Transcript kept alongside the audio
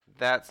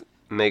That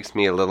makes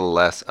me a little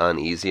less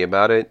uneasy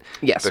about it.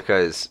 Yes.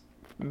 Because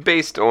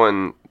based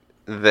on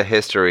the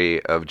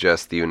history of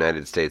just the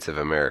United States of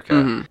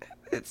America,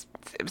 it's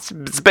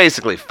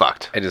basically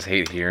fucked. I just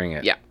hate hearing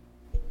it. Yeah.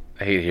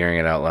 I hate hearing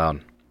it out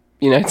loud.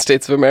 United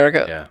States of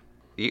America. Yeah.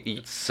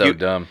 It's So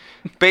dumb.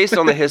 Based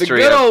on the The history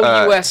good old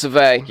of U.S. of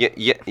A.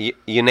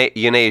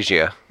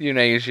 Eunasia,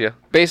 Eunasia.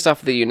 Based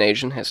off the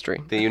Unasian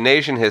history. the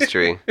Unasian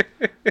history.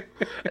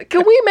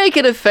 Can we make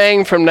it a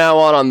thing from now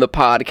on the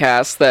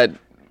podcast that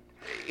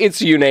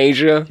it's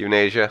Eunasia?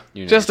 Eunasia.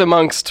 Just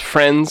amongst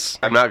friends.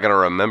 I'm not gonna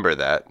remember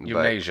that. but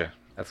Eunasia.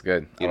 That's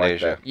good. I like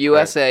Eunasia. that.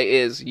 USA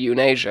is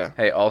Eunasia.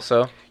 Hey,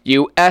 also,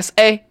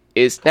 USA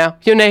is now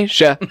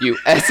Eunasia.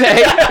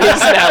 USA is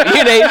now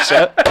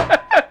Eunasia.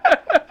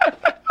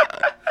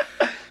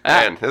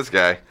 Man, this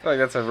guy. I feel like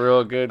that's a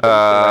real good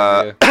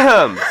idea.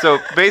 So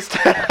based.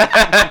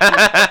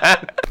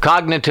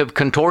 Cognitive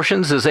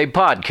Contortions is a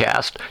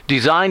podcast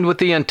designed with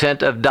the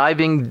intent of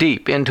diving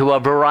deep into a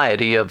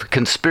variety of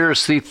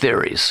conspiracy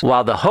theories.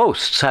 While the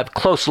hosts have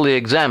closely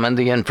examined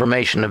the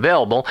information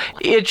available,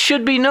 it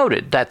should be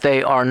noted that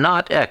they are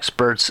not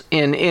experts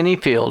in any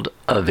field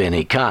of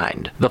any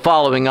kind. The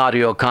following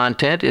audio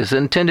content is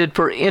intended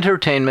for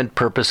entertainment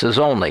purposes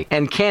only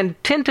and can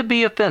tend to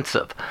be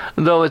offensive,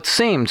 though it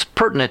seems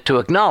pertinent to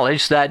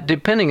acknowledge that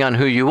depending on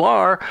who you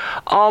are,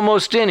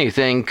 almost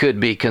anything could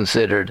be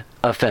considered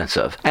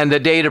offensive, and the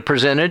data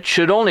presented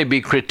should only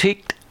be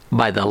critiqued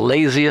by the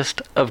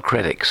laziest of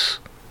critics.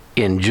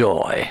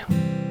 Enjoy.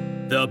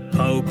 The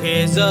Pope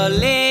is a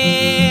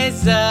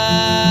lizard,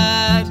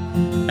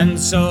 and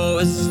so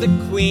is the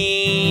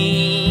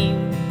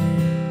Queen,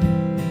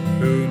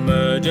 who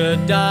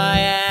murdered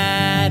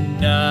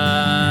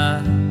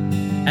Diana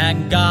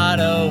and got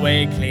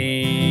away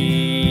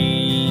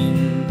clean.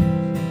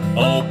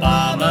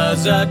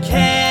 Obama's a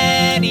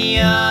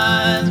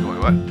Kenyan,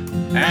 What?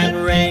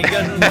 and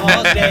Reagan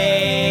was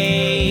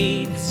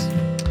AIDS.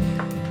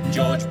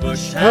 George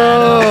Bush had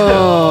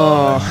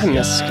Oh, I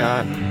miss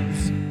Scott.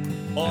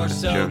 or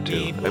so Joe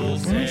too. I people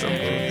miss him so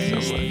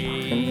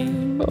say.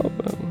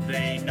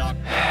 They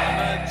knocked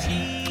down a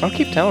cheese. I'll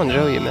keep telling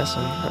Joe you miss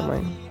him.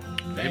 I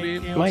Maybe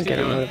might get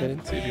him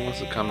motivated. See if he wants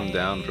to calm him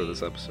down for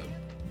this episode.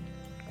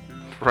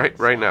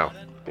 Right now.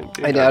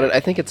 I doubt it. I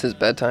think it's his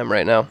bedtime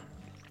right now.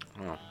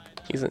 Oh.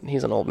 He's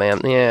an old man.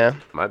 Yeah.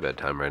 My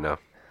bedtime right now.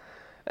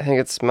 I think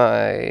it's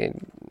my...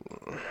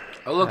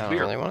 Oh, look, I don't beer.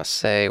 really want to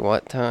say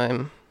what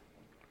time.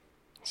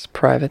 It's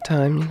private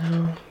time, you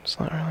know? It's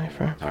not really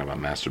for... Talking about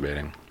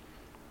masturbating.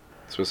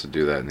 Supposed to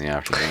do that in the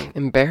afternoon.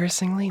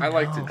 Embarrassingly, I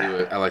like no. to do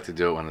it. I like to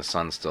do it when the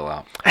sun's still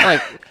out.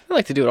 I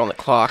like to do it on the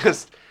clock.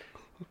 Just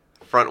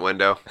front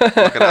window,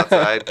 looking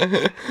outside. Do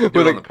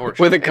it on the porch.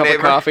 With a cup of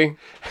neighbor. coffee.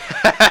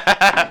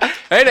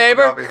 Hey,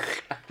 neighbor.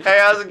 Hey,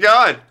 how's it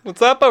going?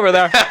 What's up over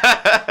there?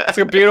 It's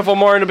a beautiful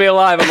morning to be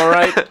alive, am I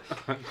right?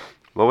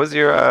 What was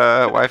your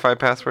Wi-Fi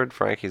password?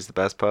 Frankie's the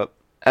best pup.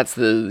 That's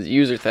the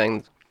user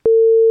thing.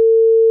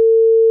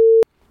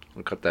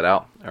 We'll cut that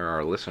out, or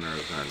our listeners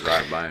are going to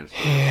drive by and see.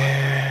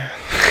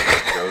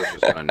 Joe's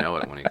just going to know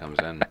it when he comes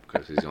in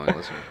because he's the only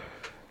listener.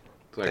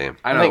 It's like, Damn.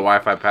 I know I the think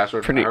Wi-Fi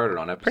password. pretty- I heard it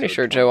on episode. Pretty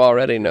sure 20. Joe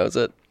already knows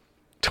it.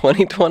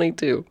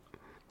 2022.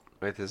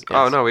 Wait, this.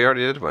 Oh no, we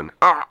already did one.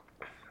 Ah,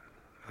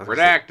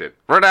 Redacted.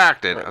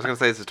 redacted. I was gonna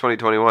say this is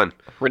 2021.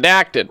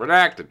 Redacted.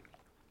 Redacted.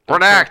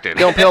 Redacted.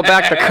 Don't peel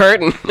back the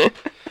curtain.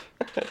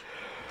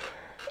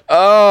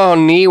 Oh,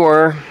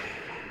 Newer.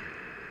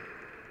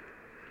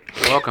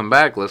 Welcome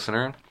back,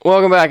 listener.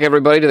 Welcome back,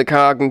 everybody, to the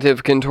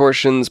Cognitive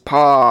Contortions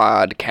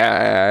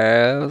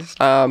Podcast.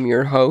 I'm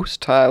your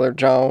host, Tyler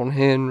John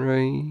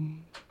Henry.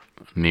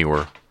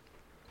 Newer.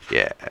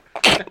 Yeah.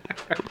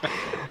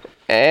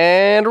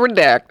 And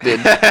Redacted.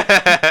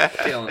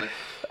 Feeling it.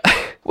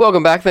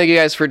 Welcome back. Thank you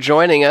guys for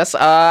joining us.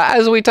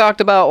 As we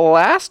talked about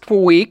last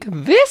week,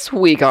 this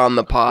week on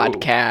the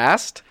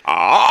podcast,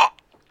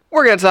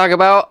 we're going to talk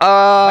about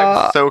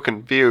I'm so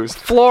confused.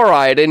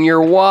 fluoride in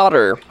your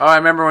water. Oh, I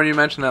remember when you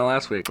mentioned that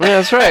last week.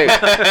 Yeah, that's right.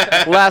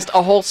 Last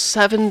a whole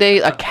 7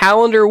 days, a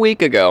calendar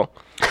week ago.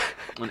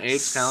 An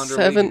AIDS calendar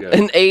week ago.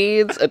 An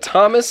AIDS, a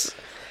Thomas.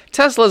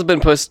 Tesla's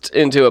been pushed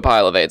into a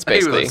pile of AIDS, He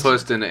basically. was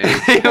pushed into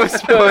AIDS. He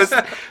was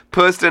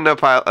pushed in a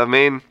pile. I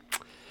mean,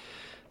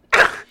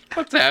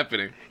 What's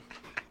happening?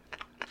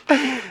 all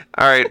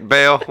right,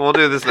 Bale. We'll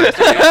do this next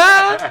week.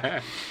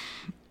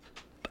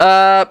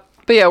 But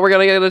yeah, we're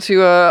gonna get into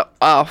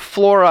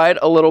fluoride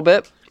a little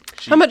bit.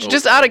 How much?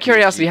 Just out of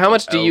curiosity, how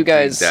much do you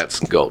guys?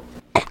 That's gold.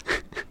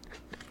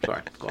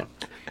 Sorry, go on.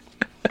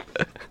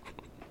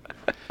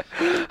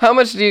 How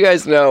much do you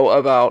guys know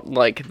about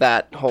like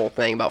that whole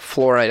thing about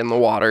fluoride in the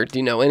water? Do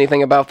you know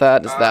anything about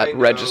that? Does I that know.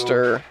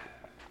 register?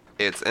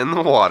 It's in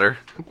the water.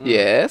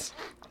 Yes.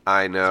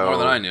 I know. More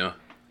than I knew.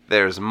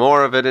 There's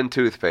more of it in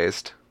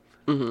toothpaste.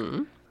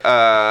 Mm-hmm.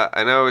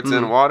 I know it's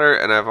in water,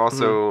 and I've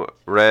also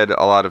read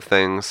a lot of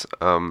things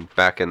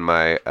back in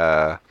my,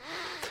 I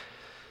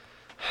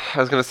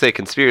was going to say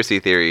conspiracy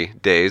theory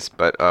days,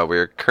 but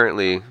we're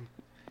currently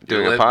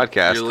doing a You're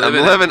podcast.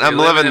 I'm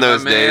living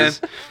those days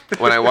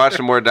when I watch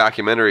more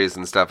documentaries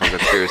and stuff on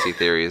conspiracy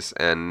theories,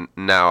 and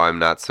now I'm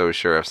not so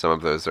sure if some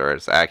of those are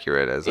as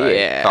accurate as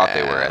I thought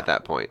they were at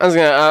that point.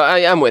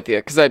 I'm with you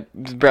because I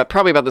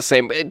probably about the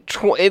same.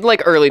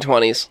 Like early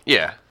 20s.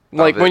 Yeah.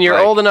 Like when you're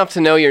old enough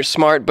to know you're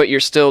smart, but you're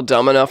still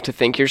dumb enough to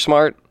think you're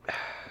smart.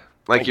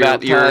 Like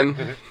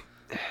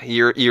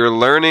you're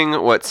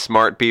learning what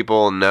smart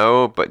people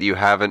know, but you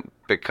haven't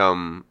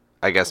become,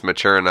 I guess,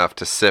 mature enough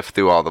to sift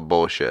through all the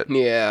bullshit.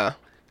 Yeah.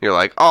 You're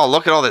like, oh,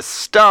 look at all this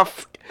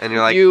stuff, and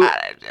you're like,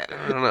 I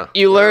don't know.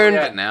 You Where learned are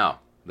we at now,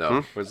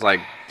 though. It's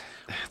like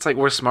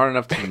we're smart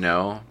enough to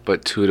know,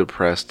 but too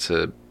depressed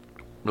to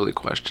really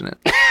question it.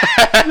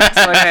 It's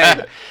like,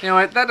 hey, you know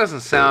what? That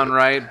doesn't sound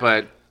right,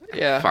 but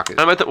yeah. fuck it.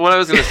 What I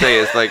was gonna say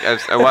is like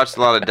I watched a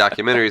lot of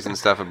documentaries and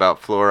stuff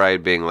about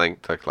fluoride being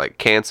linked to like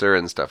cancer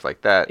and stuff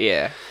like that.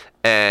 Yeah.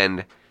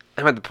 And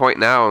I'm at the point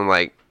now. I'm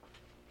like,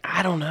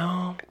 I don't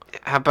know.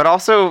 but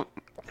also,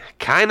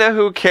 kind of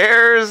who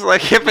cares?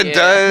 Like if it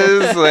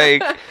does,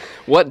 like.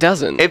 What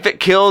doesn't? If it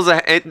kills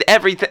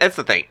everything, that's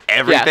the thing.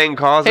 Everything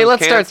causes Hey,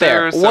 let's cancer. start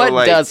there. So, What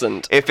like,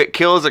 doesn't? If it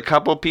kills a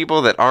couple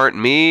people that aren't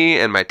me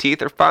and my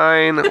teeth are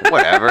fine,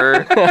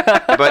 whatever.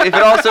 But if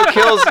it also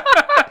kills...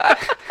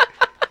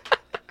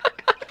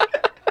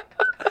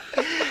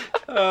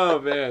 Oh,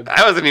 man.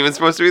 That wasn't even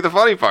supposed to be the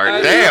funny part.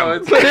 I Damn. know,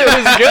 it's- But it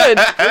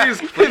was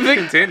good. Please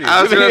continue.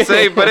 I was going to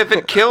say, but if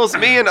it kills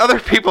me and other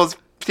people's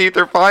teeth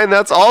are fine,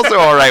 that's also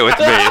all right with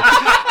me.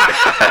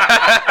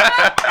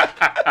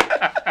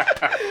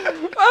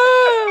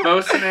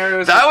 Most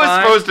scenarios That are was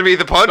fine. supposed to be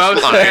the Most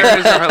punchline.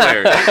 scenarios are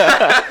hilarious.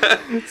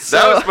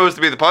 That was supposed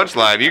to be the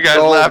punchline. You guys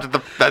Gold. laughed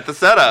at the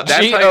setup.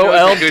 That's how you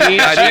know it's a good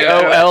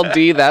idea.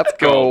 GOLD, that's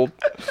gold.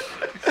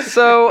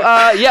 So,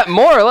 yeah,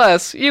 more or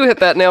less, you hit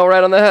that nail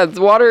right on the head.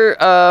 Water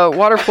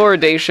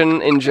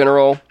fluoridation in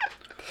general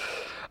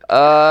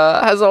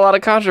has a lot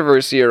of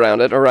controversy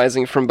around it,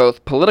 arising from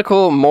both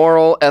political,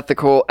 moral,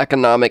 ethical,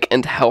 economic,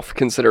 and health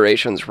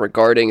considerations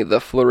regarding the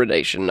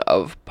fluoridation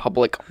of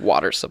public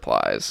water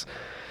supplies.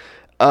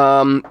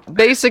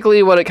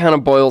 Basically, what it kind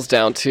of boils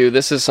down to,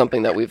 this is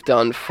something that we've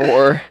done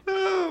for...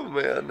 Oh,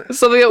 man.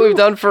 Something that we've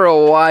done for a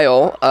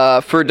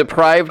while, for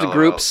deprived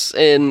groups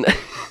in...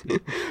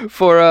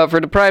 for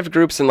deprived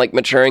groups in like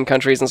maturing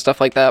countries and stuff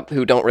like that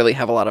who don't really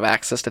have a lot of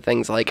access to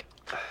things like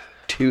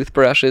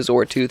toothbrushes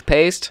or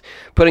toothpaste,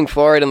 putting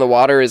fluoride in the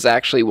water is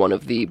actually one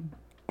of the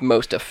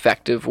most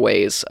effective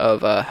ways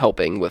of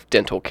helping with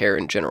dental care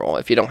in general.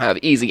 If you don't have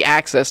easy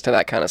access to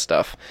that kind of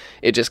stuff,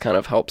 it just kind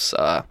of helps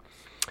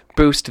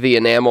boost the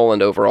enamel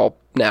and overall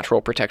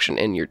natural protection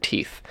in your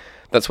teeth.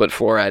 That's what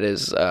fluoride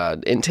is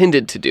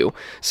intended to do.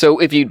 So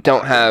if you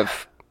don't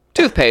have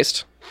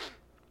toothpaste,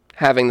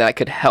 having that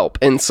could help.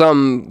 In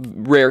some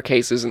rare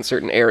cases in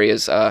certain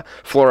areas,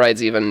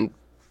 fluoride's even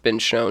been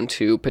shown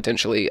to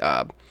potentially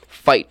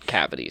fight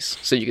cavities.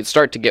 So you can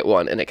start to get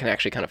one, and it can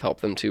actually kind of help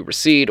them to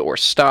recede or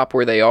stop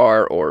where they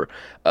are, or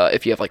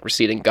if you have like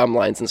receding gum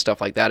lines and stuff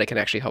like that, it can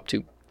actually help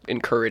to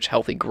encourage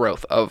healthy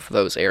growth of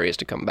those areas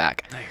to come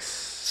back.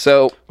 Nice.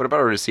 So What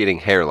about a receding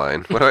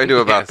hairline? What do I do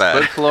about that?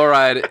 Put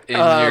fluoride in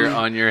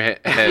on your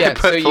head. yeah,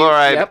 Put so you-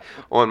 fluoride yep.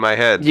 on my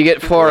head. You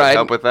get Will it fluoride.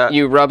 help with that?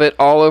 You rub it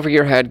all over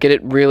your head, get it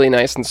really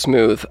nice and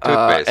smooth,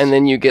 Toothpaste. and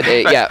then you get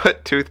a I yeah,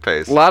 put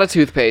toothpaste. a lot of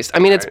toothpaste. I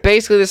mean, it's Alright.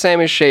 basically the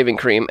same as shaving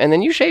cream, and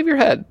then you shave your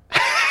head.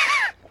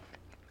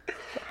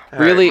 All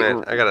right, really-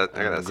 man, I gotta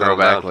Grow settle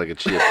back down. like a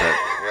chia pet.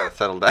 I gotta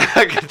settle down.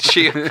 Like a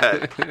chia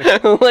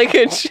pet. Like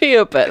a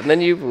chia pet, and then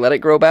you let it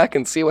grow back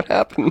and see what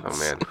happens. Oh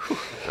man.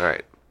 All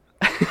right.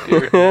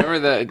 Remember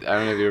that? I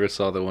don't know if you ever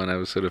saw the one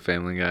episode of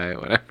Family Guy.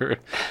 Whenever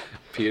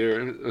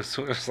Peter was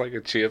like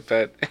a chia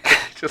pet,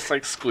 just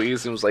like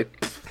squeezed and was like.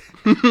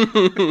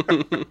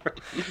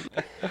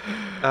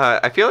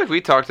 I feel like we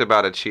talked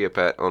about a chia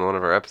pet on one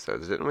of our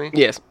episodes, didn't we?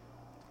 Yes,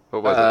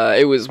 What was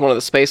it was one of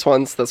the space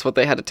ones. That's what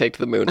they had to take to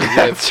the moon. To live.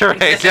 That's right.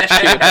 Chia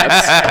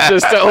pets.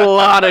 Just a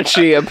lot of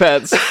chia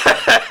pets.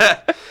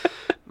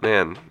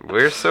 Man,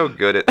 we're so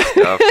good at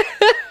stuff.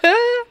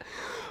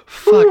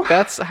 Fuck,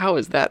 how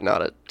is that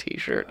not a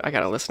t-shirt? I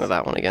gotta listen to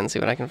that one again, see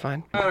what I can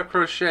find. How to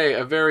crochet,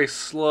 a very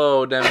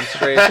slow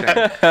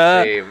demonstration.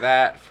 Save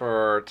that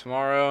for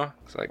tomorrow,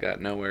 so I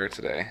got nowhere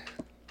today.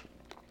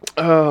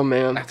 Oh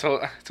man. I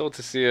told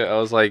Tasia, I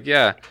was like,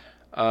 yeah,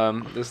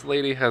 this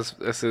lady has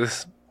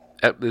this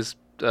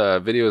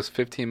video is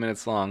 15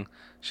 minutes long.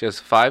 She has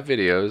 5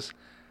 videos,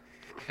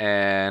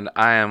 and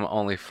I am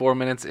only 4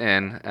 minutes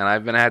in, and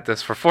I've been at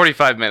this for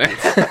 45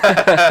 minutes.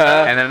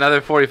 And then another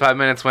 45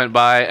 minutes went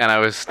by, and I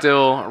was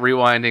still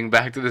rewinding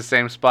back to the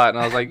same spot, and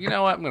I was like, you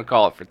know what, I'm gonna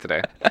call it for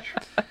today.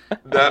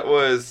 That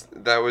was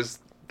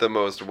the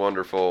most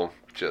wonderful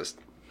just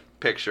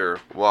picture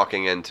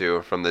walking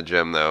into from the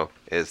gym though.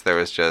 Is there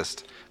was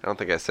just I don't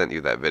think I sent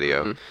you that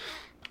video.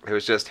 Mm-hmm. It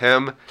was just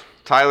him,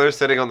 Tyler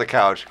sitting on the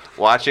couch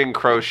watching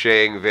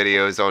crocheting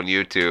videos on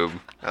YouTube.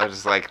 I was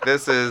just like,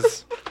 this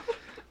is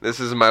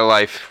my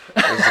life.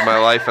 This is my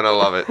life, and I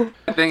love it.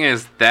 The thing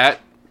is, that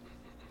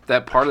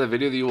part of the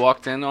video that you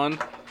walked in on,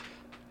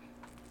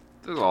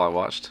 that's all I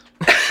watched.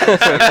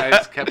 I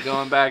just kept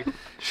going back.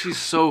 She's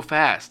so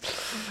fast.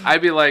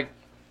 I'd be like,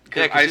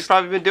 Yeah, because she's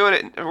probably been doing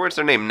it. What's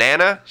her name?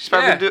 Nana? She's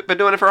probably been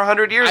doing it for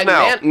 100 years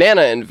now.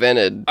 Nana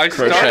invented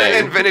crocheting.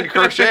 Nana invented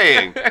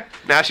crocheting.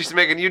 Now she's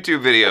making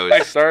YouTube videos.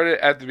 I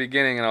started at the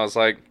beginning, and I was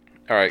like,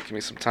 all right, give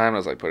me some time. I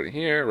was like, put it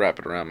here, wrap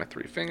it around my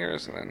 3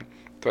 fingers, and then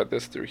thread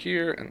this through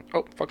here, and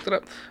oh, fucked it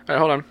up. All right,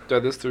 hold on.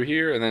 Thread this through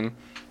here, and then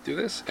do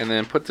this, and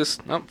then put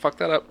this, nope, fuck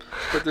that up.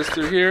 Put this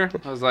through here.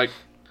 I was like,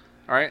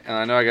 all right, and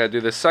I know I got to do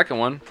this second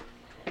one.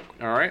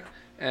 All right,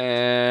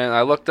 and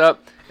I looked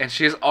up, and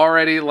she's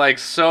already like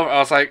so. I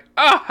was like,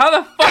 oh,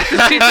 how the fuck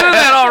did she do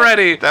that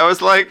already? That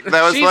was like She's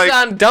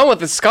not done with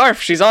the scarf.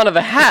 She's onto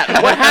the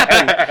hat. What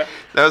happened?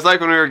 That was like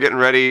when we were getting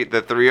ready.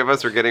 The 3 of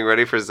us were getting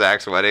ready for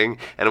Zach's wedding,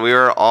 and we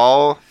were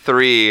all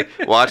 3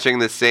 watching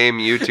the same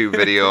YouTube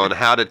video on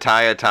how to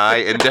tie a tie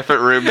in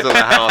different rooms of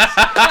the house,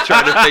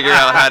 trying to figure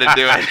out how to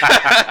do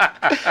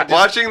it.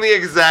 Watching the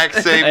exact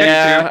same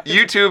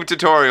YouTube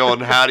tutorial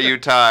on how do you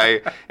tie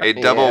a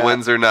double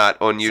Windsor knot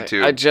on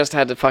YouTube. I just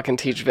had to fucking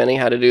teach Vinny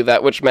how to do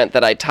that, which meant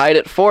that I tied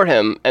it for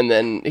him, and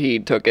then he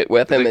took it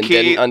with him and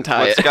didn't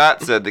untie it. What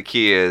Scott said the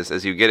key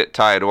is you get it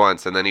tied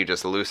once, and then you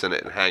just loosen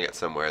it and hang it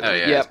somewhere.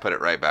 Then you just put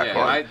it right back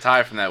on. My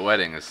tie from that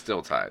wedding is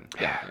still tied.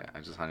 Yeah, I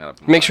just hung it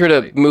up. Make sure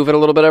to move it a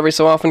little bit every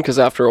so often, because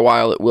after a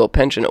while it will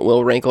pinch and it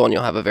will wrinkle, and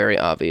you'll have a very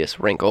obvious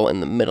wrinkle in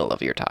the middle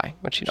of your tie,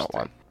 which you don't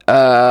want.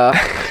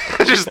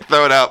 Just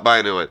throw it out, buy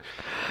a new one.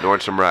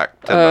 Nordstrom Rack,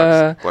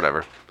 $10,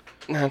 whatever.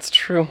 That's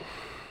true.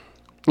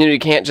 You know, you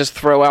can't just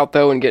throw out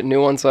though and get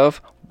new ones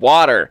of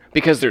water,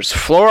 because there's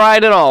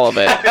fluoride in all of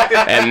it,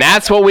 and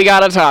that's what we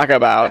gotta talk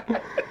about.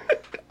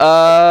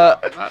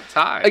 Not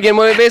tie. Again,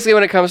 when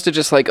it comes to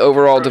just like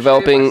overall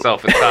developing,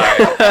 myself a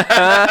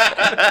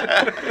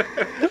tie.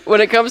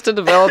 when it comes to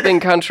developing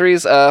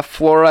countries,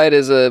 fluoride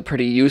is a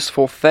pretty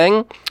useful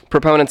thing.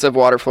 Proponents of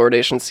water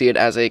fluoridation see it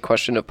as a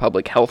question of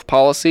public health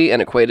policy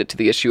and equate it to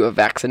the issue of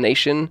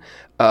vaccination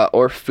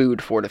or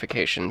food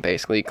fortification,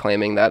 basically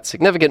claiming that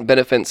significant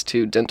benefits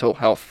to dental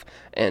health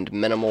and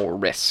minimal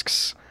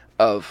risks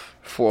of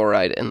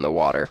fluoride in the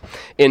water.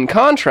 In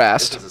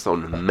contrast, This is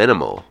on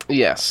minimal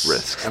yes,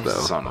 risks,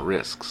 Emphasis though. on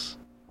risks.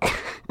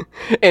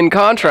 In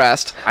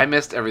contrast, I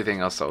missed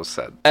everything else that was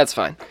said. that's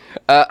fine.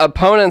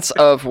 Opponents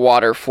of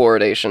water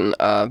fluoridation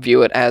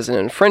view it as an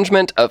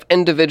infringement of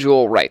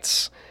individual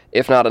rights,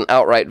 if not an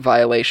outright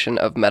violation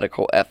of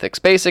medical ethics.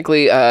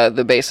 Basically,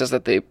 the basis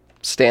that they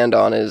stand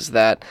on is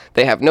that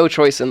they have no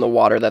choice in the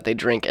water that they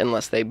drink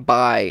unless they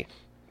buy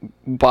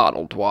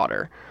bottled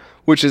water,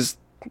 which is,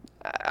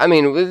 I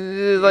mean,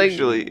 like,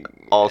 Usually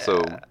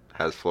also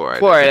has fluoride.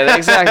 fluoride,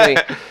 exactly.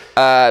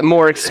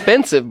 More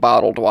expensive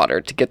bottled water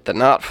to get the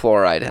not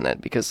fluoride in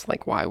it, because,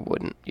 like, why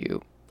wouldn't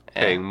you?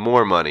 Paying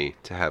more money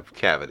to have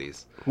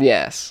cavities.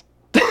 Yes.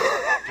 Can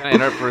I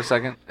interrupt for a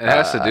second? It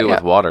has to do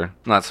with water,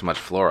 not so much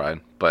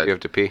fluoride, but You have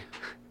to pee?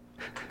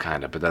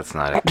 kind of. But that's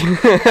not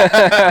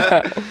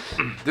it.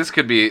 This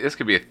could be a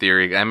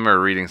theory. I remember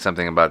reading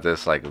something about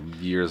this like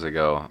years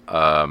ago.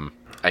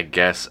 I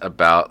guess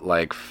about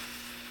like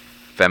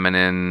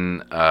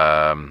feminine.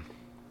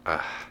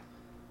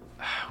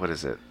 What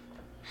is it?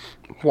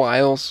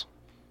 Wiles.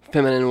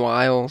 Feminine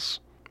wiles.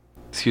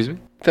 Excuse me.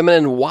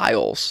 Feminine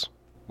wiles. Is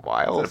it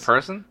Wiles? a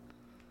person?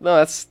 No,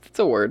 that's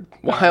a word.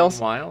 Wiles.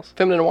 Wiles.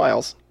 Feminine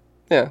wiles.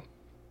 Yeah.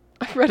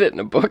 I read it in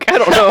a book. I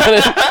don't know what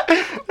it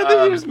I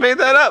think you just made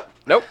that up.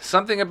 Nope.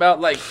 Something about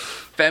like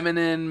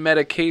feminine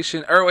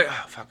medication. Or wait,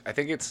 fuck. I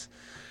think it's.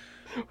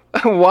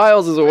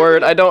 Wiles is a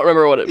word. I don't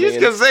remember what it You just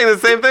kept means. saying the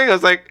same thing. I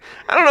was like,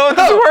 I don't know what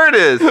this word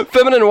is.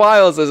 Feminine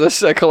Wiles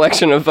is a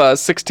collection of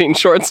 16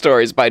 short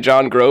stories by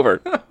John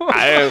Grover.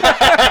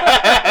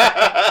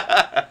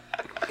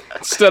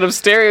 Instead of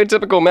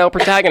stereotypical male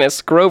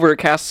protagonists, Grover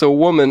casts a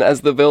woman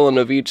as the villain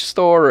of each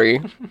story.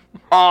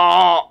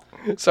 Oh.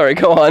 Sorry,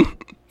 go on.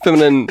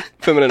 Feminine,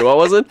 what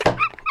was it?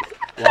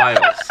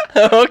 Wiles.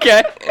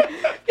 Okay.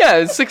 Yeah,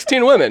 it's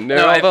 16 women. They're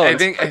No, all I villains.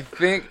 think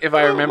if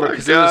I remember, my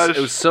because gosh.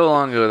 it was so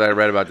long ago that I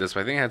read about this,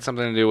 but I think it had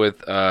something to do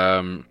with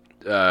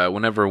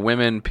whenever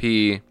women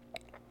pee,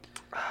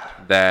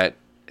 that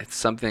it's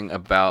something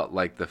about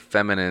like the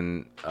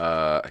feminine,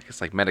 I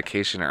guess like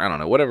medication or I don't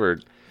know, whatever.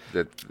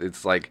 That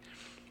it's like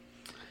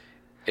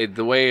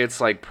the way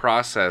it's like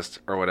processed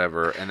or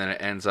whatever, and then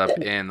it ends up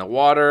in the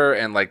water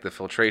and like the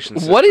filtration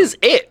system. What is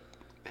it?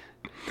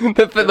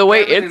 the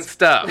way Feminine it's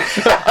stuff.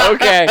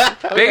 okay.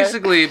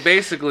 Basically,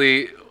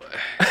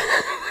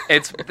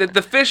 it's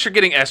the fish are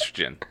getting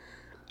estrogen.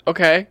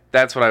 Okay.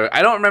 That's what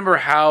I don't remember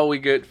how we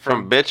get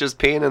From bitches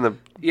peeing in the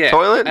yeah,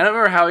 toilet? I don't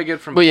remember how we get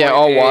from But yeah, point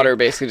all A- water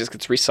basically just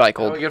gets How we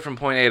recycled. get from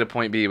point A to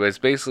point B, but it's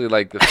basically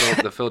like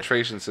the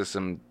filtration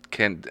system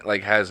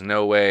has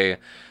no way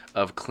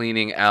of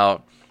cleaning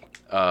out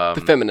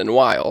The feminine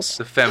wiles.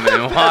 the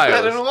feminine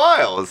Feminine wiles.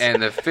 wiles.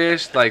 And the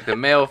fish, like the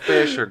male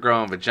fish, are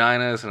growing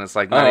vaginas, and it's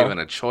like not Uh-huh. even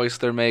a choice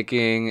they're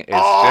making. It's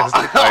just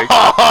like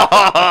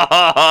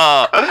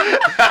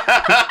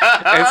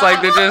it's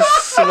like they're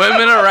just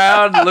swimming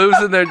around,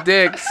 losing their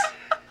dicks.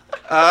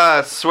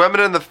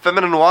 Swimming in the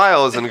feminine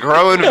wiles and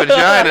growing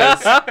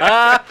vaginas.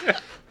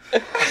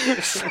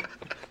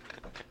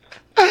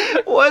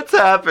 What's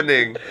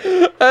happening?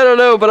 I don't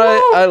know, but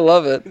I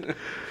love it.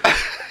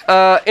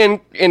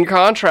 In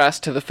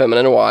contrast to the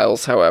feminine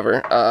wiles,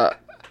 however,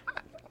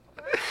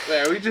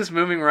 Wait, are we just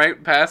moving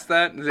right past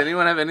that? Does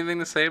anyone have anything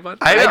to say about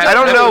that? I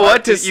don't know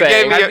what to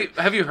say.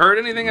 Have you heard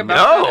anything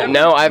about that?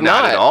 no, I've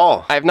not. Not at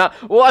all. I've not.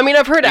 Well, I mean,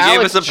 I've heard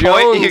Alex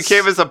Jones. You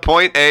gave us a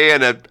point A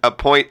and a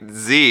point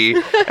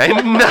Z,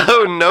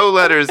 and no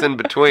letters in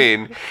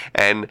between.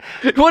 And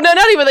Well, no,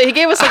 not even that. He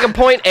gave us like a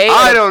point A.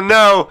 I don't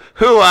know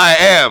who I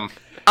am.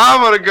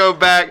 I'm gonna go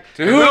back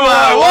to who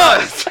I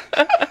was.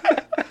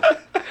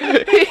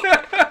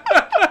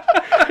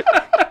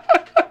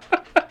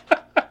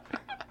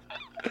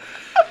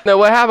 No,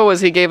 what happened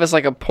was he gave us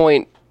like a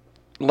point,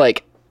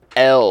 like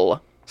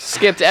L.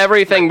 Skipped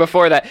everything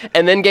before that,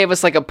 and then gave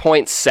us like a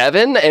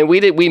 0.7, and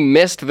we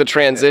missed the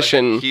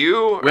transition.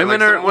 Q.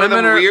 Women are- one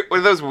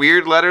of those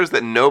weird letters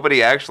that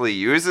nobody actually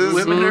uses.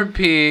 Women are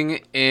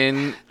peeing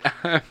in.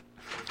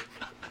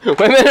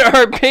 Women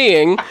are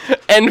peeing,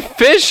 and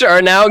fish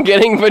are now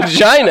getting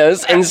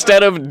vaginas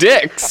instead of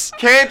dicks.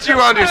 Can't you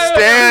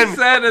understand?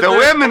 said it. The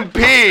women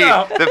pee,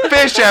 the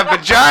fish have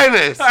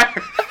vaginas.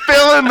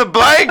 Fill in the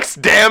blanks,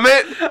 damn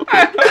it.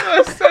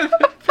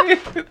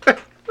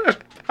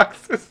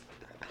 Boxes.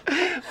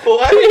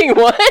 Peeing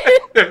what?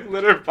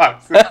 Litter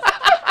boxes.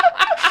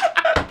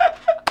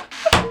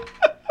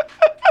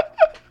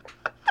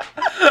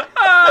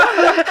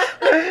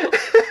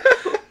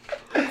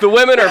 The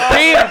women are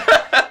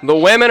peeing. The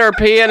women are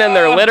peeing in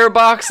their litter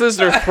boxes.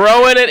 They're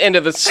throwing it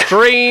into the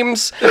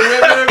streams. The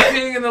women are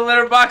peeing in the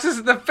litter boxes,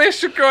 and the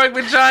fish are growing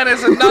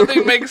vaginas, and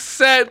nothing makes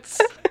sense.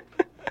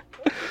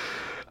 Okay.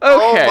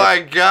 Oh my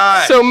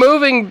god. So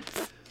moving.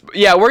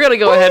 Yeah, we're gonna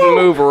go ahead and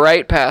move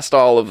right past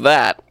all of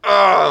that.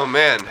 Oh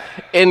man.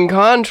 In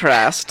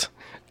contrast,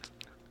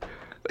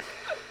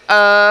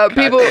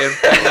 people.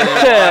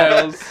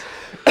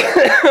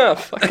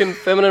 Fucking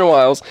feminine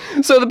wiles.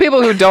 So the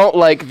people who don't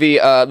like the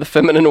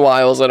feminine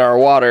wiles in our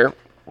water,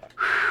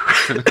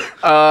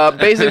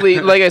 basically,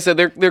 like I said,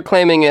 they're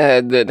claiming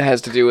that it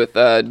has to do with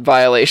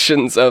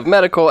violations of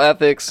medical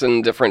ethics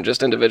and different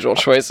just individual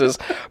choices.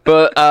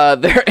 But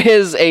there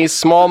is a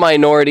small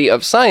minority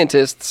of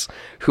scientists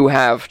who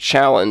have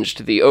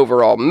challenged the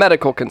overall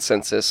medical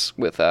consensus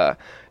with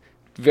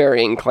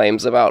varying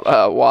claims about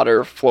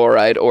water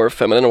fluoride or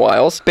feminine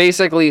wiles,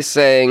 basically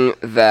saying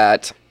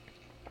that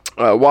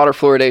water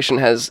fluoridation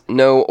has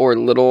no or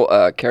little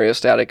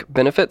karyostatic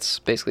benefits,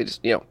 basically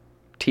just,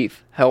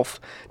 teeth health.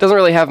 Doesn't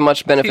really have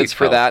much benefits Teeth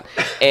for health.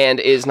 that, and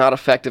is not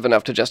effective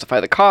enough to justify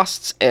the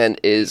costs, and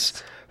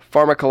is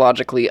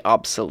pharmacologically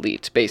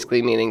obsolete,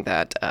 basically meaning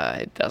that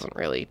it doesn't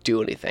really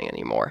do anything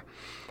anymore.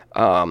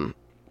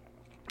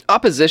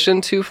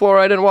 Opposition to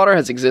fluoride in water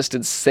has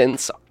existed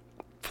since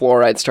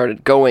fluoride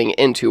started going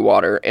into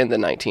water in the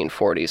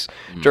 1940s.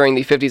 During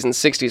the 50s and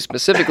 60s,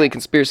 specifically,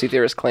 conspiracy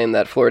theorists claimed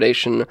that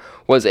fluoridation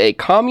was a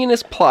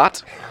communist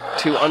plot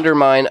to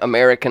undermine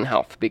American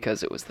health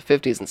because it was the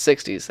 50s and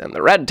 60s and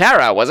the Red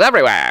Terror was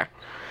everywhere.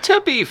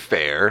 To be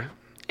fair,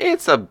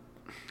 it's a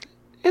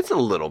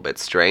little bit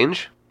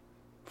strange.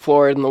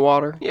 Fluoride in the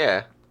water?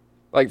 Yeah.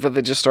 Like that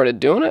they just started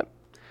doing it?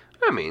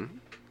 I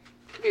mean,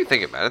 if you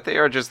think about it, they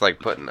are just like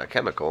putting a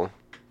chemical.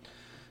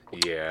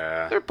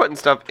 Yeah. They're putting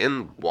stuff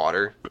in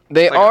water.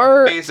 They It's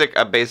like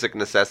are... a basic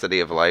necessity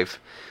of life.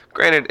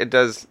 Granted, it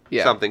does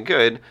Yeah. something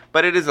good,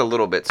 but it is a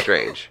little bit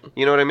strange.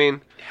 You know what I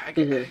mean? I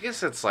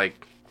guess it's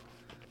like.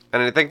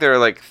 And I think there are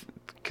like,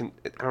 I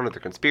don't know if they're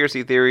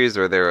conspiracy theories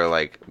or they're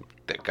like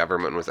the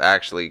government was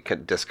actually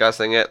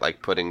discussing it,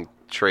 like putting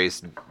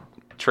trace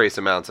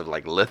amounts of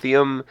like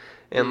lithium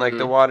in like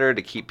the water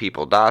to keep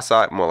people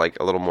docile,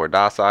 a little more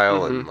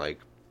docile and like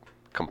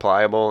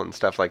compliable and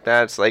stuff like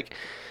that. It's like.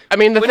 I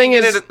mean, the thing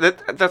is...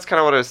 That's kind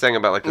of what I was saying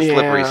about like the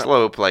slippery Yeah.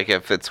 slope. Like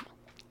if it's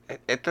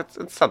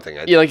something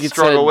I like you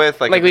struggle said, with.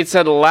 like if we it's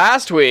said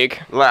last week,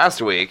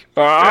 last week,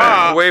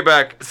 Ah. way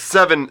back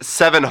seven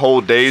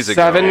whole days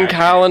ago. 7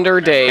 calendar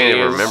I days. can't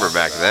even remember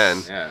back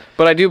then. Yeah.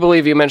 But I do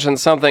believe you mentioned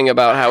something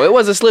about how it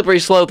was a slippery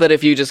slope that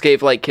if you just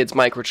gave like kids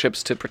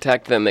microchips to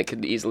protect them, it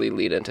could easily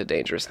lead into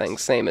dangerous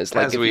things. Same as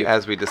like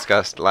As we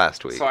discussed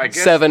last week. So I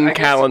guess, 7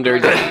 calendar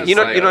the point days. is, you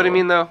know like, what I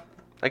mean though.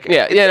 Like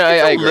Yeah, it's, yeah, no,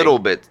 it's I a agree. little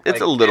bit.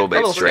 It's a little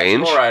bit if it's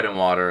strange. Fluoride in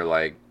water,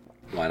 like,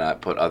 why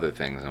not put other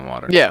things in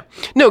water? Yeah,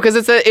 no, because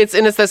it's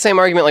that same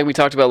argument like we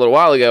talked about a little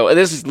while ago. And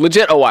this is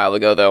legit a while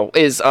ago though.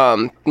 Is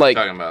like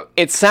Talking about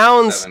it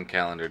sounds. 7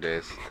 calendar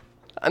days.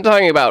 I'm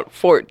talking about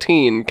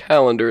 14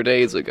 calendar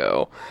days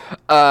ago,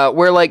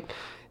 where like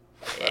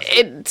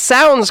it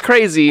sounds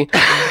crazy,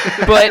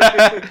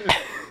 but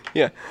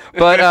yeah,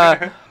 but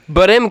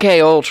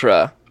MK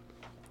Ultra.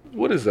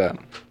 What is that?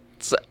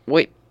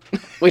 Wait,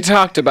 we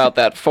talked about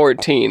that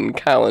 14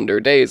 calendar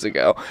days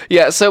ago.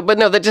 Yeah, so, but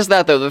no,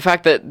 that though, the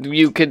fact that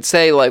you could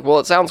say, like, well,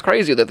 it sounds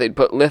crazy that they'd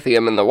put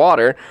lithium in the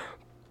water,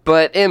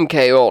 but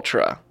MK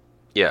Ultra.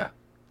 Yeah.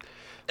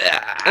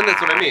 And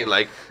that's what I mean.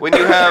 Like when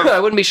you have I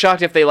wouldn't be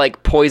shocked if they,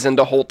 like, poisoned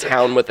a whole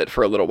town with it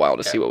for a little while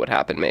to see what would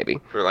happen, maybe.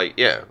 or like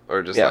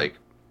or just Yeah. like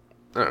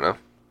I don't know,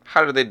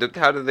 how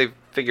did they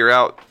figure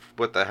out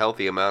what the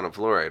healthy amount of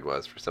fluoride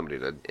was for somebody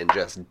to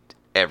ingest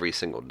every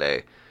single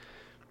day?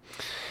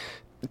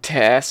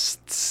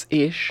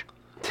 Tests-ish.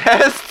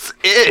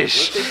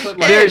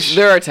 Tests-ish.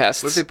 There are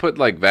tests. What if they put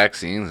like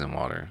vaccines in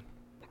water?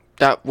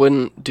 That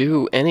wouldn't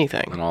do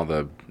anything. And all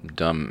the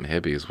dumb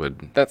hippies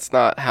would That's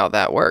not how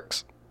that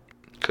works.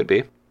 Could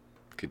be.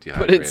 get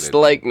dehydrated. But it's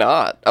like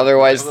not.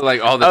 Otherwise,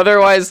 like all the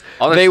otherwise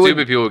all the they stupid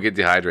would. people would get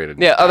dehydrated.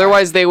 Yeah.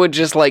 Otherwise, they would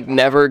just like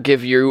never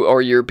give you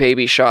or your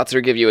baby shots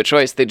or give you a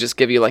choice. They'd just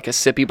give you like a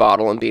sippy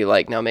bottle and be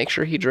like, "Now make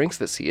sure he drinks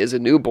this. He is a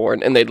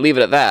newborn," and they'd leave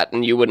it at that,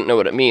 and you wouldn't know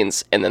what it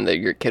means. And then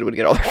your kid would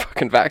get all their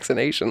fucking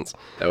vaccinations.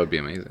 That would be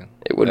amazing.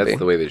 It would That's be.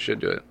 the way they should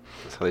do it.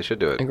 That's how they should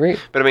do it. Agreed.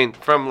 But I mean,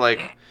 from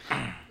like,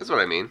 this is what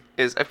I mean,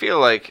 is I feel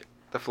like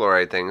the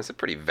fluoride thing is a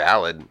pretty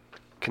valid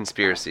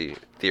conspiracy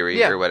theory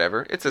Yeah. or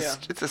whatever. It's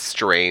a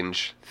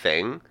strange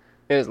thing.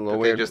 It is a little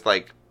They weird. just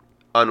like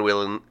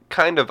unwillingly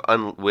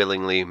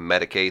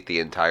medicate the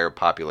entire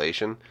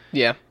population.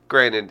 Yeah.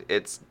 Granted,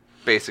 it's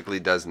basically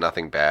does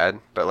nothing bad,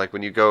 but like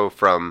when you go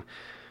from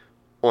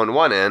on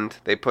one end,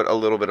 they put a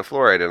little bit of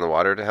fluoride in the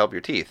water to help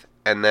your teeth,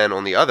 and then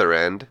on the other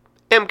end,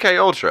 MK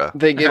Ultra.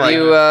 They give Like-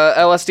 you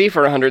LSD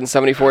for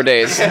 174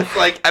 days It's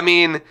like, I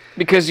mean,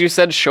 because you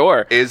said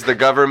sure. is the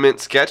government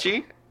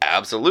sketchy?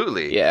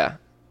 Absolutely. Yeah.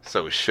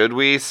 So should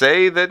we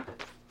say that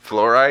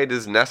fluoride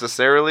is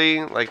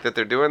necessarily, like, that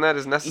they're doing that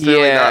is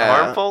necessarily not Yeah.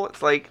 harmful?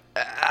 It's like,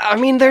 I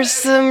mean, there's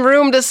some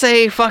room to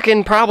say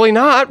fucking probably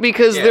not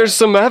because Yeah. there's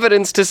some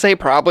evidence to say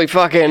probably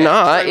fucking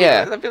not. I mean,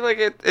 Yeah. I feel like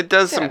it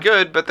does some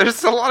good, but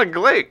there's a lot of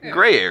gray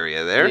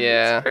area there.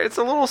 Yeah. It's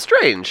a little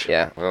strange.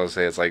 Yeah. Well, I would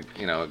say it's like,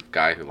 you know, a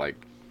guy who like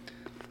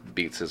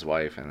beats his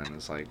wife and then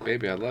it's like,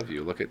 baby, I love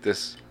you. Look at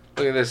this.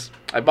 Look at this.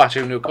 I bought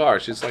you a new car.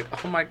 She's like,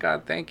 oh my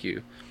God, thank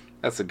you.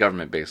 That's the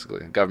government,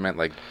 basically. The government,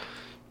 like,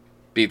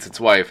 beats its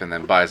wife and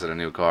then buys it a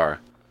new car.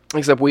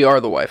 Except we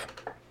are the wife.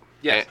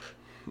 Yes.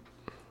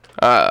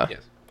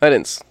 Yes. I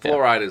didn't.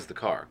 Fluoride is the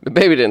car. The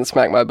baby didn't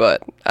smack my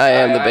butt. I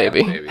am the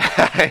baby.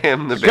 I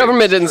am the baby.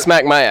 Government didn't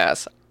smack my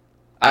ass.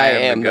 I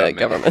am the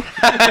government.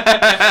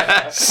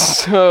 government.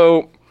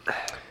 So,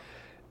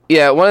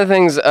 yeah, one of the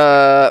things.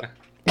 I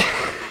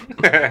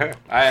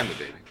am the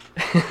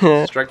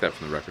baby. Strike that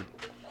from the record.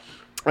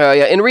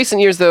 Yeah, in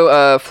recent years, though,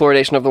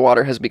 fluoridation of the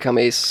water has become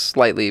a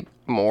slightly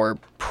more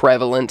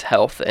prevalent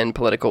health and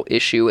political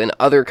issue in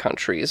other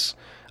countries.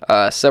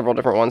 Several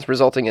different ones,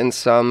 resulting in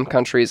some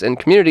countries and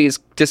communities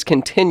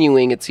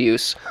discontinuing its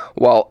use,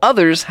 while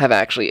others have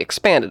actually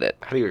expanded it.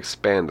 How do you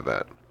expand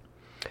that?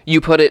 You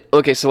put it,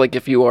 okay, so like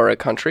if you are a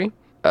country,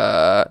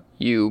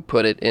 you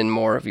put it in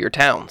more of your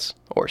towns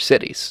or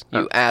cities.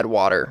 You add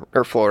water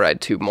or fluoride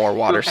to more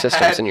water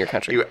systems in your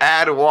country. You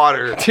add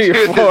water to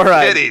your the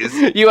fluoride.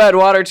 cities. You add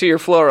water to your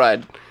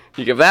fluoride.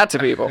 You give that to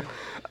people.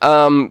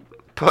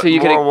 Put So you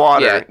more could,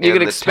 water yeah, you in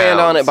could the expand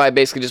on it towns. by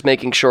basically just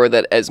making sure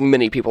that as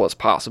many people as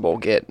possible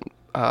get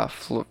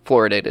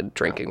fluoridated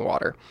drinking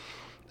water.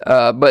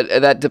 But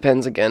that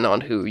depends again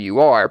on who you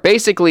are.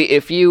 Basically,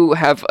 if you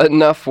have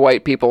enough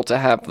white people to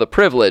have the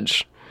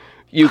privilege,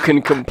 you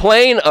can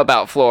complain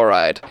about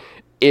fluoride.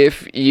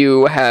 If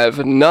you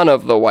have none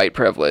of the white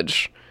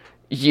privilege,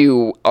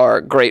 you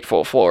are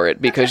grateful for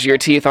it because your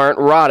teeth aren't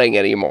rotting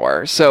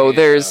anymore. So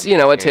there's,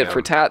 a tit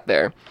for tat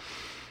there.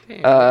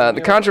 The Over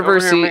here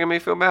controversy, making me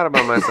feel bad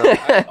about myself.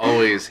 I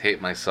always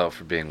hate myself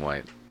for being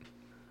white.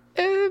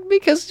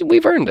 because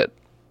we've earned it.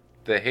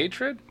 The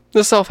hatred?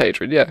 The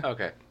self-hatred, yeah.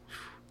 Okay.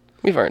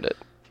 We've earned it.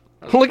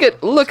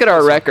 Look at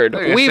our record. I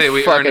was gonna We've say we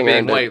earned fucking being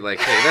earned white. it. Like,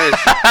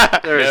 hey,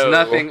 there's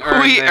nothing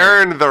earned We there.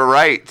 earned the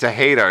right to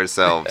hate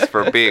ourselves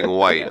for being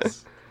white.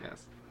 Yes.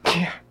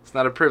 It's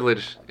not a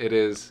privilege. It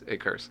is a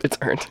curse. It's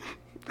earned.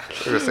 I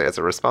was gonna say it's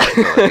a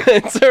responsibility.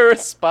 It's a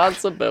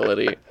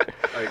responsibility.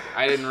 Like,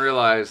 I didn't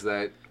realize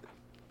that.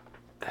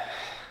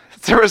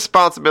 It's a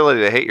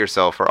responsibility to hate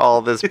yourself for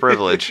all this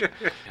privilege.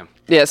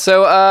 Yeah,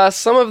 so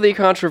some of the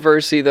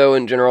controversy, though,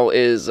 in general,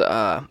 is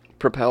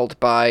propelled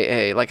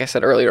by like I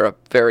said earlier, a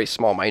very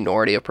small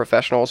minority of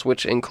professionals,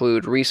 which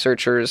include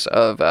researchers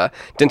of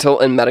dental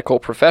and medical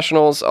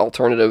professionals,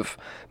 alternative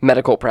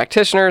medical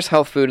practitioners,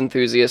 health food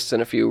enthusiasts,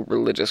 and a few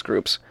religious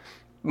groups,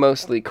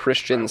 mostly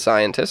Christian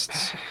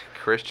scientists,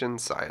 Christian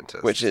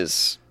scientists. which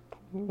is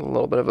a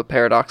little bit of a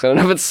paradox in and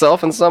of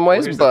itself in some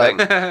ways, Here's but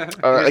the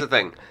thing. Here's the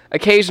thing.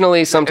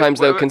 occasionally, sometimes,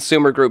 wait, though, wait.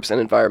 consumer groups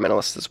and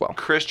environmentalists as well.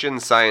 Christian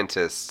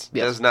scientists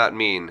Yes. does not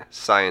mean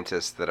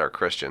scientists that are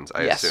Christians,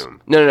 I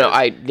assume. No,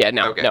 Okay.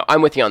 no,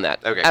 I'm with you on that.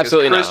 Okay, 'cause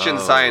Absolutely not. Christian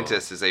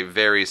scientist is a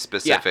very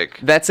specific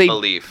that's a-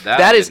 belief. That-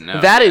 That I is didn't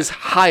know. that is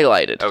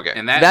highlighted. Okay.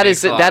 And That that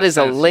is- makes a lot that of is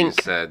a sense. link.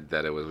 You said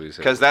that it was.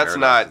 Because that's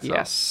not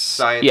Yes.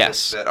 scientists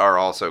Yes. that are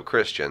also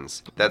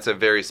Christians. That's a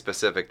very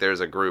specific. There's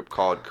a group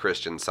called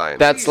Christian Scientists.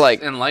 That's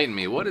like Enlighten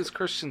me. What is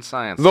Christian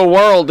Science? the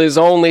world is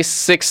only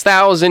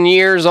 6,000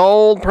 years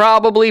old,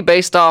 probably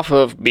based off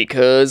of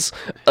because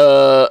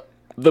the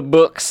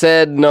book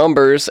said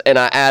numbers and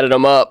I added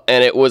them up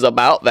and it was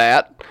about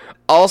that.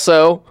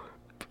 Also,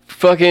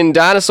 fucking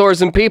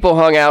dinosaurs and people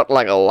hung out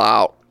like a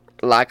lot.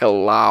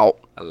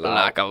 I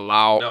Like a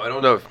lot. No, I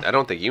don't know. I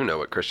don't think you know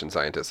what Christian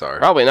scientists are.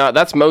 Probably not.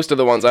 That's most of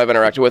the ones I've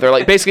interacted with. Are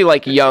like basically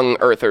like young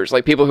earthers,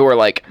 like people who are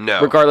like,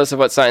 No. regardless of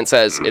what science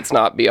says, it's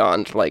not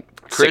beyond like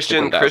 6 to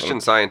Christian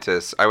 10,000.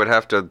 scientists. I would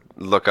have to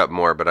look up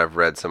more, but I've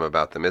read some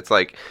about them. It's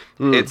like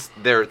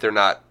they're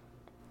not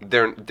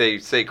they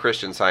say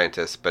Christian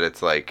scientists, but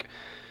it's like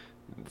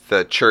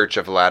the Church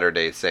of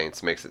Latter-day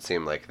Saints makes it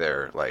seem like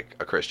they're like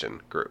a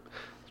Christian group.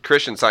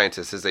 Christian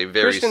scientists is a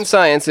very Christian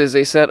science is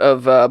a set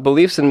of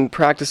beliefs and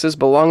practices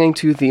belonging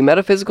to the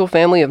metaphysical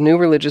family of new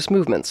religious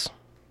movements.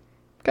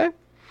 Okay.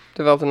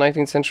 Developed in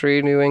 19th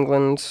century New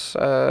England,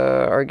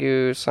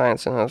 argue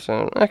science and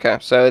okay.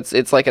 So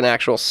it's like an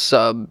actual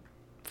sub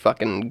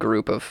fucking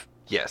group of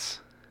yes.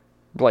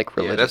 like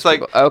religious that's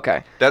like- people.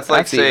 Okay. That's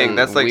like saying even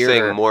that's like weirder.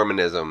 saying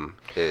Mormonism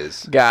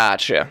is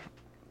Gotcha.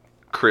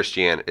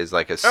 is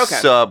like a Okay.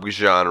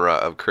 sub-genre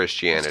of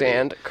Christianity.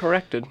 Stand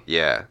corrected.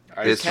 Yeah.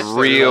 I It's catch the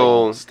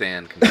real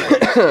stand.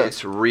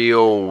 it's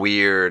real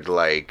weird,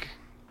 like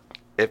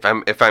if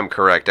I'm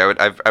correct,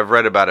 I've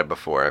read about it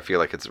before. I feel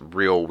like it's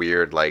real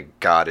weird, like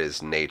God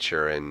is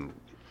nature and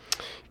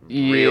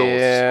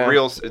Yeah.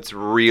 it's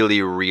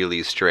really,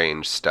 really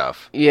strange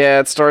stuff. Yeah,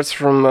 it starts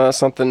from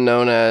something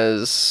known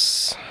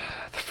as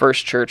the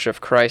First Church of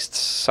Christ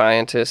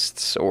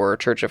Scientists, or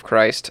Church of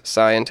Christ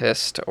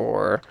Scientist,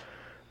 or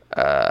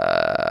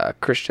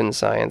Christian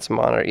Science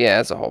Monitor. Yeah,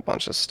 it's a whole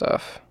bunch of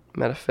stuff.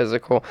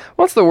 Metaphysical.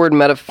 Once the word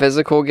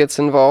metaphysical gets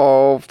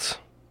involved,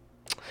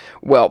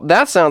 well,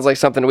 that sounds like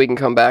something we can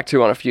come back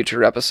to on a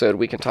future episode.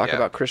 We can talk Yeah.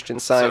 about Christian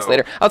Science So-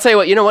 later. I'll tell you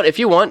what, you know what? If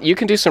you want, you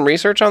can do some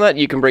research on that.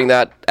 You can bring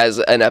that as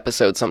an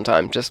episode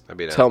sometime. Just That'd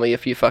be nice. tell me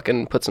if you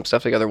fucking put some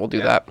stuff together. We'll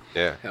do that.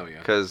 Yeah. Hell yeah.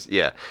 Because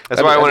that's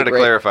That'd why I be wanted to great.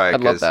 clarify.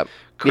 I'd love 'cause that.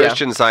 Yeah.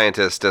 Christian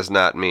scientist does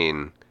not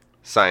mean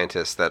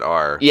scientists that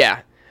are Yeah.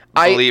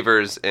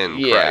 believers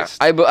in Christ.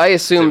 I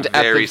assumed It's a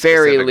at the very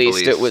very specific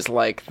least it belief. was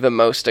like the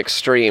most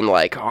extreme,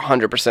 like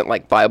 100%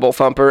 like Bible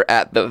thumper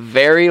at the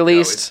very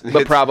least, but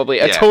it's- probably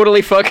a yeah.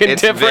 totally fucking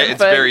It's different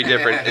it's thing. very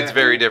different. It's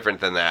very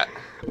different than that.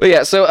 But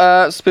yeah,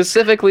 so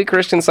specifically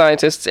Christian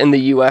scientists in the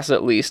U.S.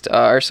 at least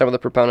are some of the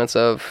proponents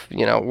of,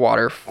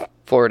 water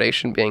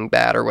fluoridation being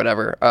bad or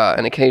whatever,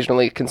 and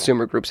occasionally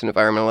consumer groups and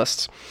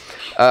environmentalists.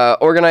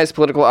 Organized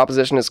political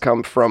opposition has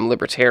come from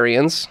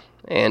libertarians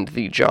and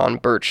the John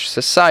Birch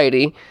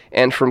Society,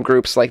 and from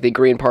groups like the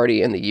Green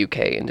Party in the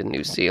UK and in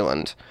New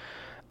Zealand.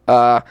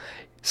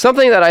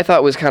 Something that I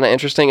thought was kind of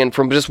interesting, and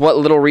from just what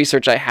little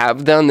research I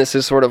have done, this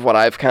is sort of what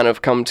I've kind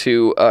of come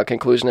to a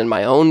conclusion in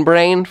my own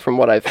brain from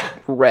what I've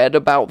read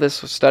about this,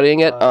 studying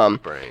it.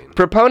 Brain.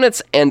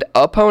 Proponents and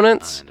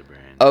opponents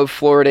of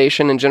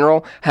fluoridation in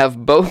general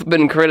have both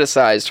been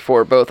criticized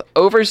for both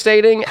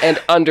overstating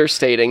and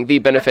understating the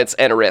benefits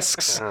and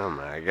risks Oh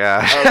my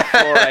gosh. of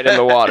fluoride in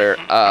the water.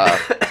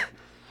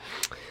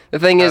 The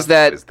thing is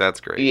that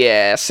That's great.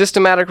 yeah,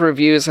 systematic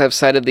reviews have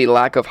cited the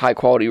lack of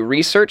high-quality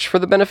research for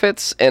the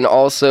benefits and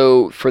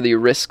also for the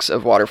risks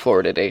of water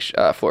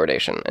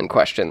fluoridation and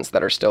questions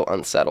that are still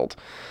unsettled.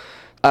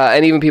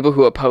 And even people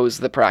who oppose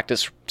the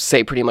practice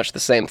say pretty much the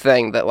same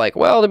thing, that like,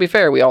 well, to be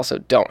fair, we also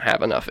don't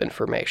have enough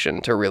information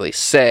to really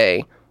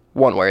say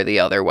one way or the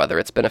other whether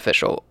it's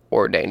beneficial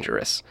or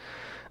dangerous.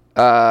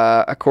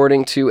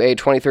 According to a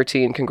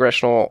 2013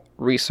 Congressional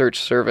Research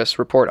Service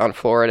report on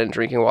fluoride in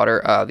drinking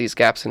water, these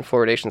gaps in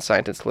fluoridation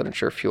science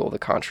literature fuel the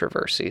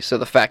controversy. So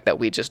the fact that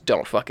we just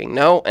don't fucking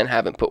know and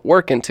haven't put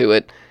work into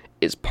it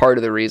is part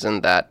of the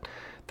reason that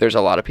there's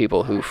a lot of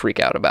people who freak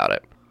out about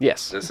it.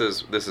 Yes. This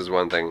is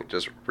one thing,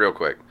 just real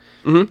quick,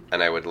 and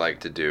I would like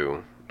to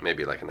do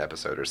maybe like an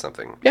episode or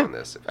something Yeah, on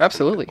this. If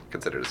absolutely.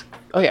 Consider this.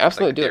 Oh yeah,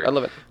 absolutely. like a Do it. theory. I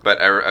love it.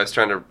 But I was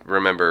trying to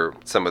remember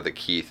some of the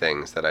key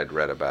things that I'd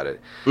read about it.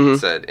 Mm-hmm. It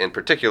said, in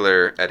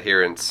particular,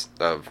 adherents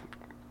of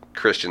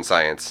Christian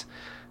Science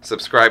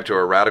subscribe to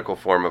a radical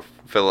form of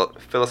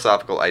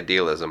philosophical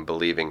idealism,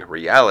 believing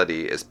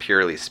reality is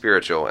purely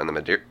spiritual and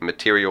the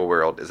material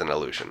world is an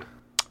illusion.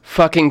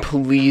 Fucking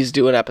please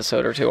do an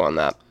episode or two on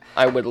that.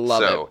 I would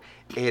love So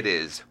it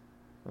is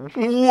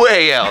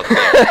way out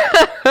there.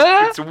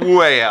 It's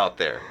way out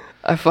there.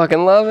 I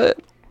fucking love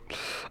it.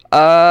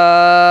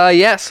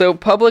 Yeah, so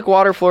public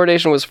water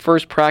fluoridation was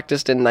first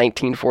practiced in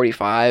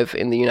 1945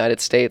 in the United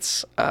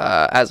States.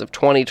 As of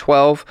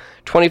 2012,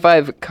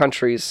 25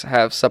 countries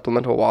have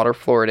supplemental water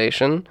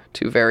fluoridation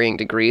to varying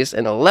degrees,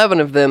 and 11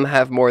 of them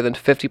have more than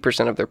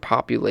 50% of their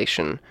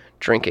population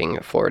drinking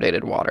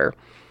fluoridated water.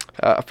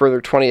 A further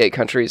 28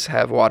 countries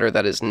have water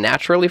that is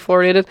naturally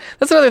fluoridated.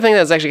 That's another thing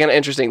that's actually kind of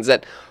interesting, is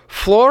that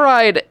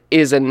fluoride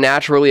is a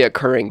naturally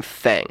occurring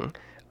thing.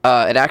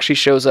 It actually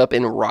shows up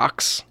in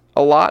rocks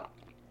a lot.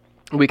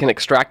 We can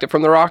extract it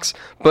from the rocks,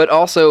 but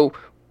also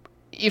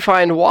you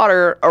find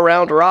water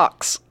around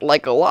rocks,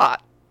 like a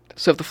lot.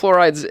 So if the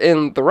fluoride's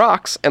in the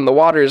rocks and the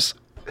water's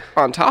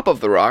on top of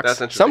the rocks,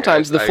 That's interesting.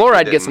 sometimes the I actually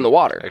fluoride gets in the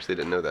water. I actually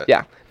didn't know that.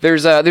 Yeah,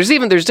 there's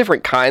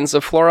different kinds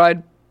of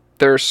fluoride.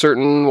 There are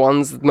certain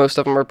ones, most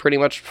of them are pretty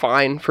much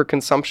fine for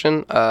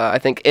consumption. I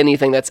think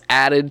anything that's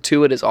added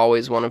to it is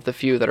always one of the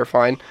few that are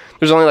fine.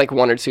 There's only like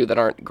one or two that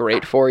aren't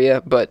great for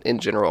you, but in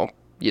general,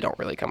 you don't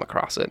really come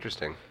across it.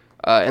 Interesting.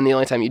 and the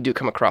only time you do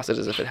come across it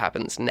is if it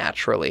happens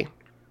naturally.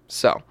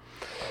 So,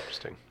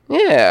 Interesting.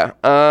 yeah.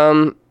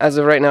 As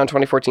of right now, in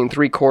 2014,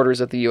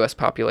 3/4 of the U.S.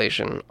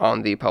 population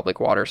on the public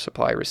water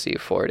supply receive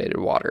fluoridated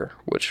water,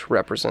 which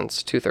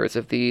represents 2/3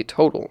 of the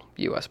total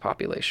U.S.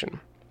 population.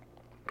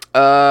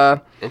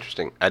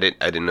 Interesting. I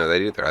didn't know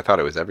that either. I thought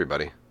it was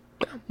everybody.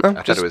 No, I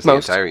thought just it was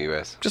most. the entire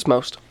U.S. Just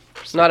most.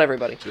 Not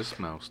everybody. Just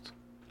most.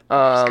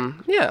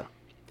 Yeah.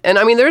 And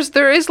I mean, there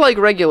is like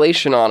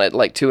regulation on it,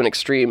 like to an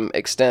extreme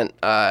extent,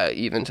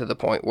 even to the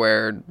point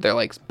where they're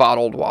like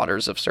bottled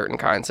waters of certain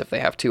kinds. If they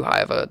have too high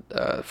of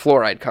a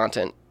fluoride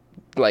content,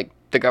 like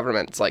the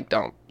government's like,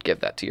 don't give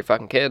that to your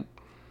fucking kid.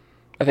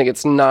 I think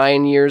it's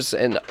 9 years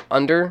and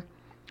under.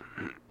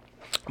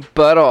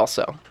 But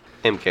also,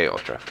 MK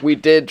Ultra. we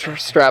did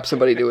strap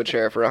somebody to a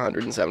chair for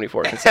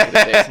 174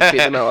 consecutive days and feed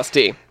them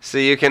LSD. So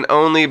you can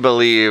only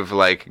believe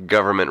like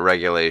government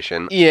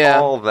regulation. Yeah.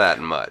 All that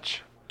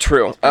much.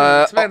 True.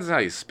 It depends on how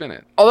you spin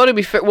it. Although to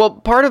be fair, well,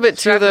 part of it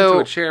too, Strapped him to though.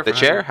 a chair The for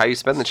chair? How you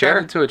spend the Strapped chair?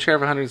 him to a chair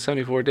for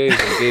 174 days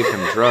and gave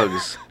him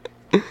drugs.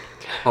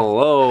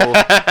 Hello.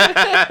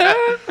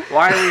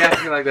 Why are we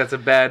acting like that's a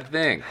bad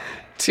thing?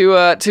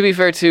 To be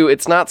fair, too,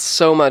 it's not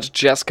so much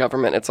just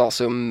government, it's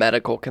also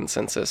medical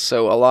consensus.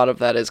 So a lot of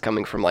that is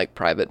coming from, like,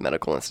 private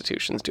medical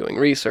institutions doing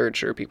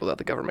research or people that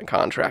the government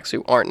contracts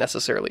who aren't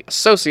necessarily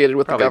associated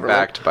with Probably the government.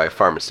 backed by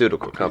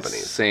pharmaceutical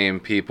companies. Same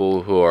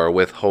people who are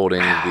withholding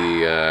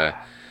the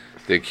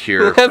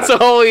cure. That's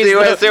always See the,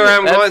 where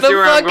I'm that's going, the see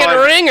where I'm fucking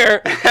going.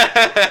 ringer.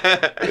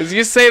 Is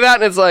you say that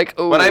and it's like,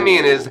 ooh. What I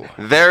mean is,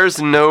 there's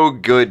no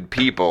good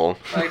people.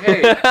 Like,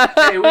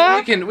 hey,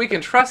 we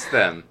can trust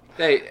them.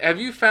 Hey, have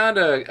you found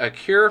a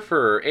cure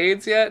for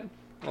AIDS yet?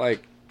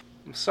 Like,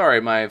 I'm sorry,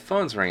 my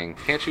phone's ringing.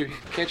 Can't you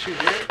hear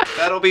it?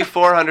 That'll be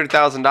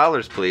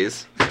 $400,000,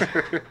 please.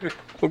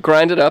 We'll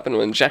grind it up and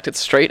we'll inject it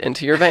straight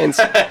into your veins.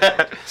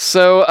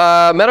 So,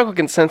 medical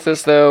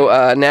consensus,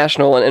 though,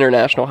 national and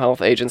international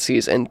health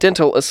agencies and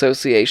dental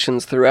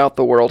associations throughout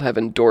the world have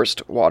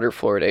endorsed water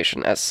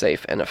fluoridation as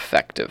safe and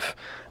effective.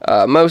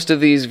 Most of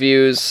these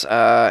views,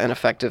 an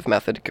effective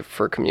method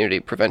for community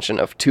prevention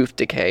of tooth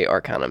decay,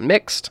 are kind of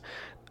mixed.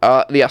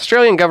 The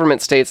Australian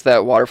government states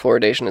that water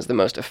fluoridation is the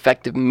most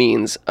effective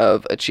means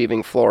of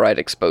achieving fluoride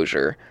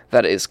exposure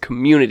that is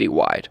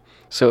community-wide.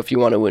 So if you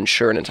want to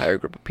ensure an entire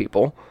group of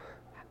people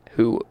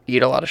who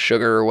eat a lot of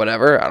sugar or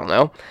whatever, I don't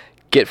know,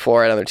 get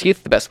fluoride on their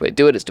teeth, the best way to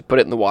do it is to put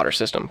it in the water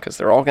system because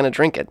they're all going to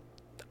drink it.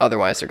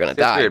 Otherwise, they're going to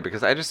It's die. weird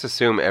because I just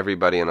assume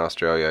everybody in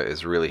Australia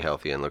is really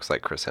healthy and looks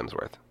like Chris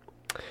Hemsworth.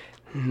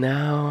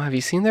 No, have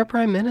you seen their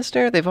prime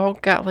minister? They've all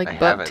got like I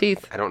butt haven't.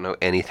 teeth. I don't know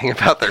anything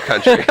about their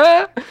country.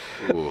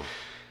 Ooh.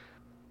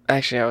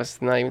 Actually, I was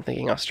not even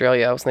thinking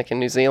Australia. I was thinking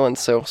New Zealand.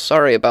 So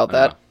sorry about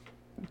that.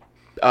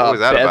 What was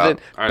that Bevan,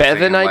 about? I was Bevan,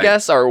 thinking, I like,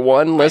 guess, our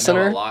one I know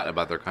listener. a lot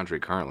about their country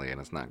currently,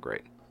 and it's not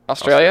great.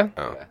 Australia?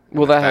 Oh.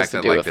 Well, The that fact has to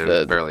that, do like, with there's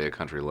the. barely a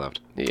country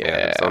left.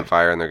 Yeah, It's on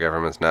fire and their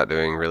government's not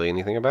doing really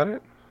anything about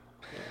it?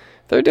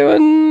 they're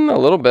doing a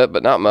little bit,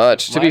 but not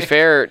much. To be Why?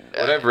 fair,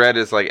 What I've read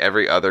is like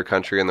every other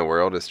country in the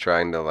world is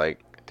trying to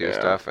like do Yeah.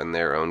 stuff and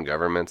their own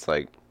government's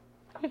like,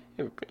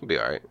 it'll be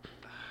alright.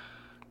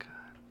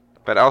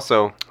 But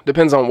also,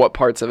 depends on what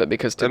parts of it.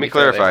 Because to let me be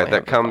fair, they clarify, only that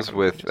have the comes fucking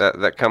with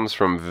that comes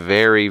from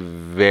very,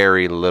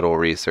 very little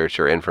research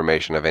or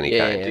information of any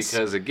Yeah, kind. yeah.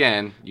 Because,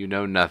 again, you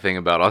know nothing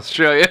about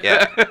Australia.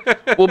 Yeah.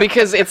 Well,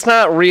 because it's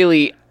not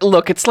really.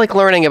 Look, it's like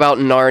learning about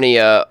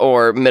Narnia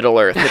or Middle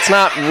Earth. It's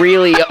not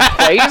really a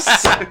place.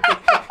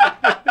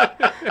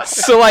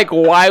 So, like,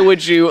 why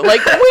would you? Like,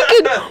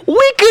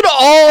 we could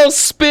all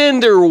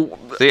spend or.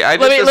 See, I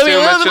just Let me assume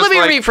it's just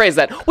like, rephrase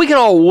that. We can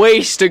all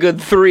waste a good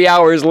 3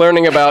 hours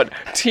learning about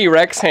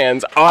T-Rex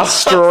hands,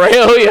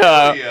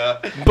 Australia.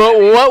 But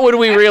what would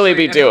we really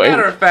be As a doing?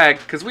 matter of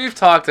fact, because we've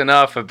talked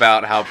enough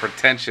about how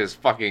pretentious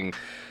fucking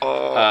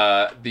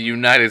the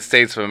United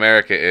States of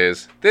America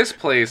is. This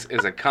place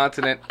is a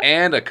continent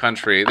and a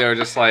country. They're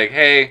just like,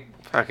 hey,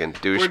 fucking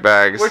we're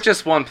douchebags.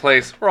 just one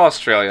place. We're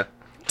Australia.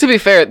 To be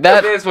fair,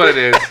 that It is what it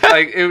is.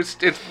 Like it's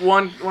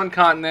one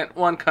continent,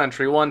 one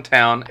country, one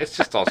town. It's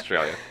just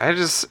Australia. I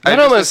just that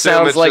I almost just assume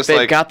sounds it's like just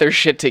they've got their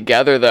shit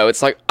together, though.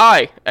 It's like,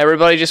 aye,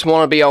 everybody just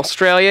want to be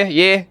Australia,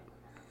 yeah.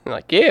 I'm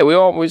like, yeah, we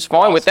always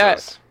fine with that.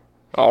 Australs.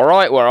 All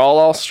right, we're all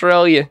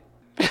Australia,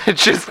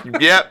 just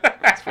yep,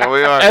 that's what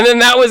we are. and then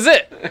that was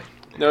it.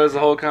 That was the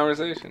whole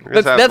conversation. We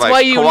just have, that's like,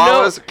 why you know-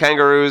 koalas,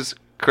 kangaroos,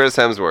 Chris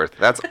Hemsworth.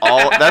 That's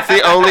all. That's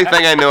the only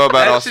thing I know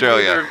about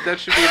Australia. That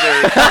should be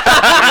their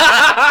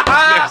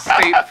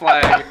state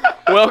flag.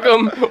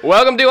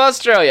 Welcome to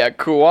Australia,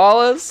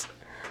 koalas.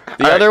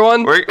 The other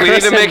one, We need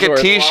Chris to make a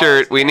Hemsworth.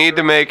 T-shirt. We need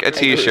to make a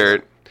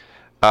T-shirt.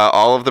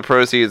 All of the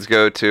proceeds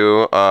go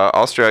to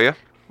Australia.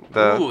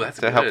 Ooh, that's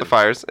to help the good.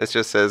 fires. It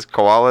just says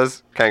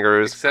koalas,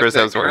 kangaroos. Except Chris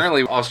that Hemsworth.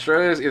 currently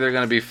Australia is either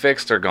going to be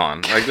fixed or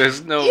gone. Like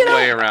there's no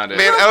way around it.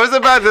 Man, I was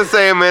about to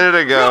say a minute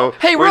ago.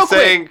 Hey, we're real quick.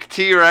 saying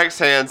T-Rex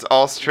hands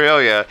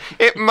Australia.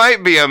 It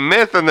might be a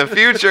myth in the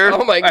future.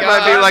 Oh my It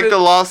might be God. like the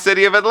lost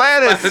city of By the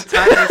Atlantis.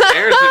 time this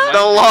airs, it The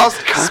might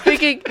lost,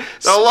 Speaking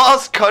the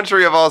lost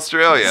country of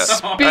Australia.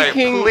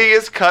 Speaking- Hey,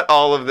 please cut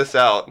all of this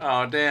out.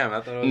 Oh damn!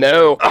 I thought it was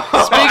no.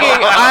 Speaking,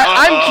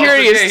 I'm Yeah,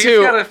 curious he's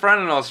too. got a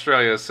friend in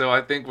Australia, so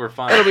I think we're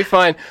fine. It'll be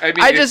fine. I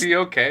mean, is he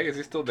okay? Is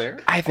he still there?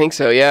 I think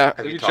so. Yeah.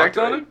 Have you talked checked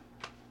to on him? him?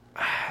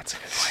 That's a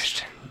good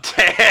question.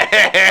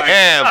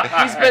 Damn.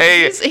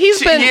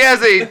 He's been- He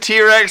has a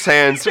T-Rex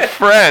hands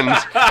friend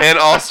in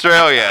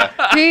Australia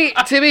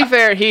To be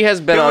fair, he has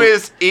been who on.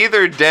 is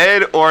either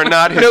dead or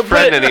not his No,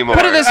 friend anymore.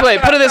 Put it this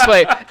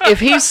way.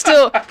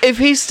 If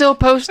he's still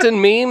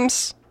posting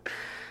memes,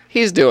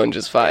 he's doing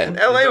just fine.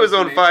 LA was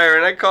on fire,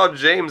 and I called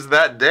James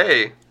that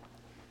day.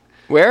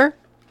 Where?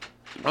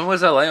 When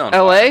was LA on?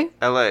 L.A.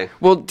 LA.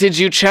 Well, did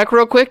you check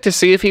real quick to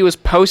see if he was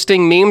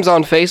posting memes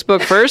on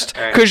Facebook first?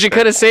 Alright, Because you fair.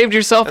 could have saved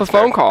yourself a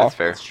phone call. That's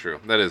fair. That's true.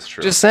 That is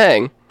true. Just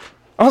saying.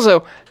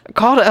 Also, a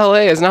call to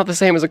LA is not the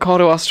same as a call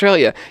to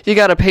Australia. You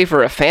gotta pay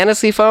for a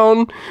fantasy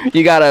phone.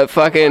 You gotta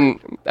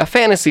fucking a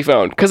fantasy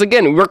phone. Because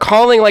again, we're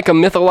calling like a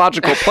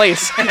mythological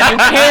place. You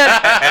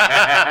can't.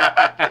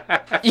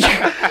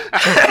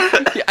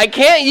 I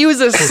can't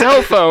use a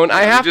cell phone.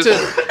 I have just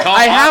to. call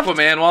I have.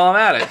 Aquaman while I'm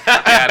at it.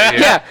 Get out of here.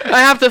 Yeah, I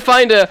have to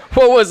find a.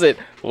 What was it?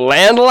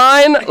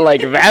 Landline?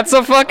 Like that's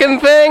a fucking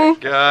thing.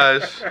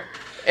 Gosh.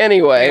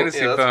 Anyway. Fantasy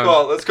Yeah,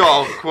 phone. let's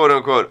call quote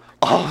unquote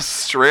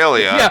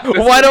Australia. Yeah,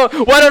 why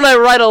don't I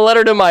write a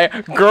letter to my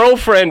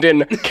girlfriend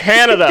in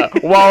Canada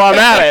while I'm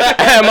at it?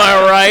 Am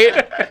I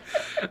right?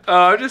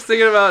 I'm just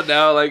thinking about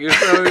now, like if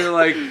somebody were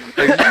like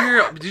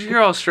did you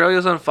hear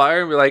Australia's on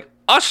fire? And be like,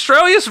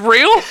 Australia's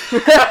real?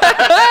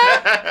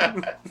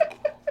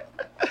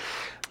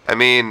 I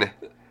mean,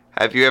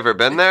 have you ever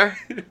been there?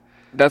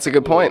 That's a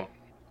good point.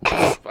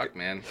 Fuck,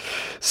 man.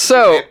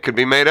 So, It could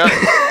be made up.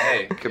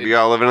 Hey, Could be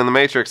all living in the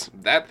Matrix.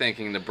 that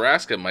thinking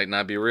Nebraska might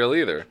not be real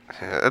either.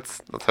 Yeah, let's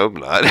hope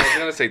not. I was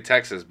gonna say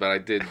Texas, but I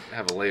did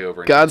have a layover.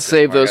 in God Texas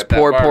save where I those got that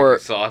poor barbecue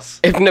sauce.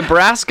 if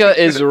Nebraska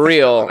is in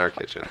real, our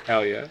kitchen.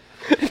 Hell yeah.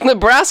 if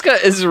Nebraska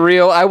is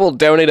real, I will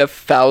donate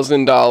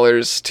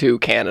 $1,000 to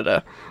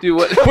Canada, Dude,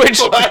 what?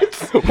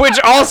 which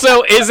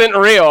also isn't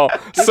real.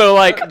 So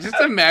like, Just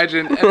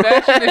imagine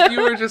if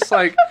you were just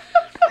like,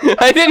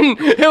 I didn't.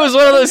 It was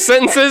one of those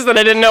sentences that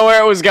I didn't know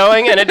where it was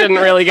going, and it didn't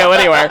really go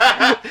anywhere.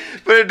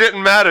 But it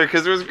didn't matter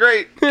because it was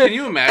great. can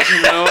you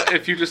imagine though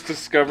if you just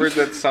discovered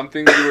that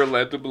something you were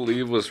led to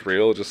believe was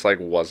real, just like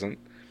wasn't?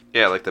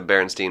 Yeah, like the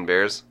Berenstein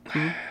Bears.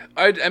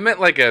 I meant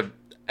like a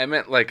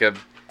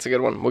It's a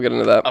good one. We'll get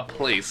into that. a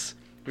place.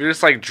 You're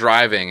just like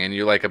driving and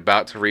you're like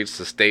about to reach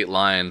the state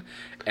line,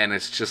 and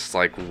it's just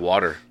like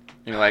water.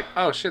 And you're like,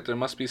 oh shit, there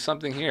must be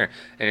something here.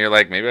 And you're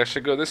like, maybe I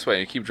should go this way.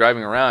 And you keep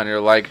driving around. And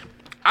you're like,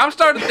 I'm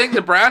starting to think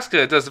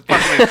Nebraska doesn't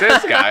fucking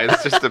exist, guys.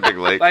 It's just a big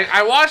lake. Like,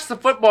 I watched the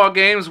football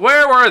games.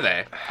 Where were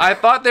they? I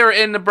thought they were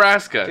in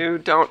Nebraska.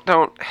 Dude, don't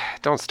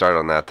start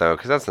on that though,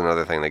 because that's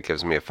another thing that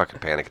gives me a fucking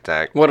panic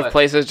attack. What if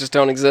places just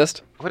don't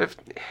exist? What if?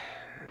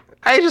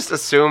 I just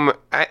assume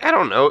I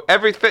don't know.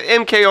 Everything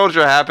MK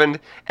Ultra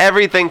happened.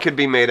 Everything could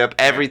be made up.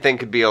 Everything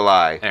could be a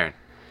lie. Aaron,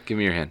 give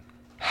me your hand.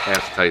 I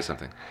have to tell you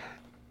something.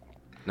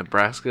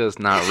 Nebraska is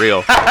not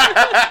real.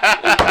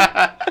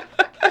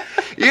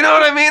 You know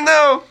what I mean,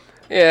 though.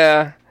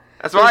 Yeah.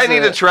 That's why I Is need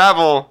to it-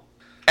 travel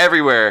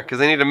everywhere,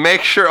 because I need to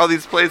make sure all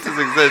these places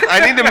exist. I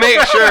need to make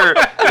sure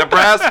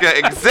Nebraska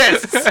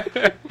exists.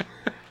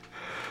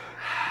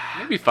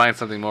 Maybe find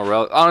something more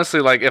relevant. Honestly,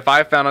 like if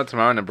I found out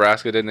tomorrow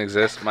Nebraska didn't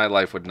exist, my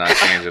life would not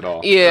change at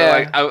all.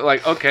 Yeah.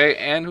 Like okay,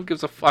 and who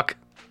gives a fuck?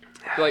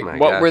 Like My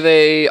What gosh. were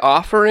they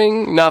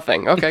offering?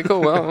 Nothing. Okay,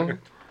 cool. Well, There's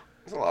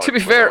a lot to be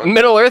of- fair,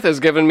 Middle Earth has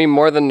given me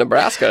more than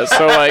Nebraska.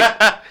 So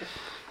like,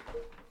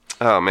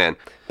 Oh man.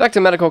 back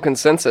to medical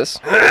consensus.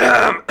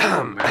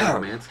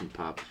 Marilyn Manson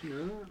pop.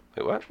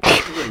 Wait, what?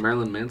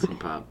 Marilyn Manson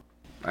pop.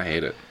 I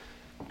hate it.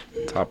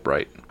 Top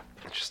right.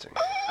 Interesting.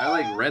 I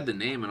like read the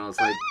name and I was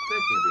like,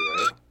 that can't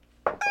be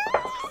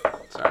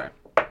right. Sorry.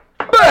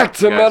 Back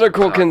to You guys were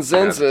medical talking- you guys were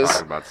consensus.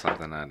 talking about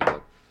something I had to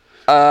look.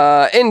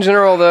 In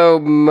general, though,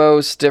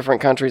 most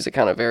different countries, it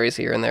kind of varies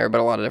here and there, but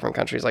a lot of different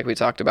countries, like we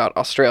talked about,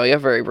 Australia,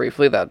 very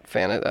briefly, that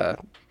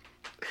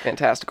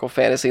fantastical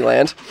fantasy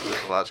land.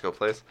 Mythological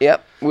place.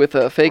 Yep, with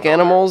fake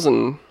animals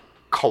and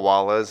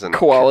Koalas and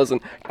koalas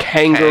and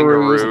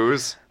kangaroos,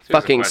 kangaroos.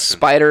 fucking question.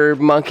 spider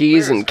monkeys Where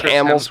is and Chris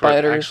camel Hemsworth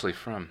spiders. actually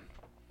from?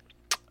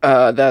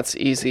 That's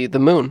easy. The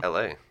moon.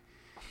 L.A.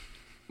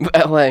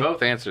 L.A.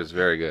 Both answers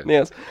very good.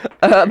 Yes.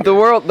 The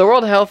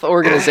World Health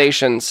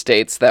Organization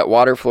states that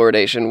water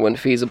fluoridation, when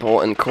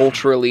feasible and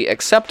culturally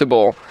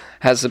acceptable,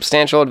 has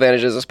substantial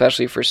advantages,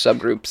 especially for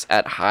subgroups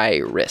at high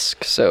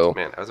risk. So,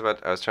 Man, I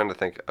was trying to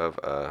think of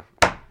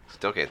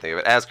still can't think of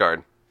it.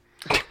 Asgard.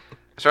 I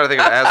was trying to think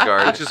of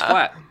Asgard. Which is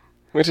flat.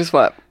 which is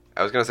flat.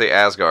 I was gonna say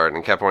Asgard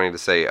and kept wanting to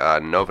say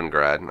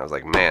Novigrad, and I was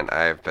like, man,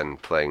 I've been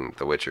playing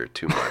The Witcher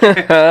too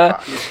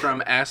much. He's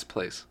from Ass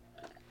Place.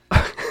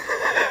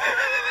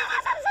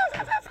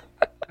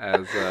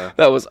 as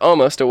That was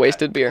almost a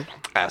wasted beer.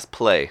 Ass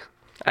play.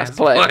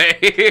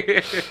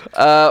 Play.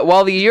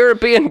 While the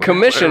European Whatever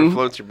Commission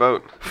floats your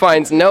boat.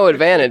 finds no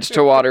advantage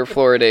to water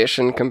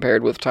fluoridation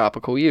compared with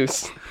topical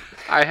use.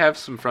 I have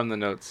some from the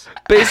notes.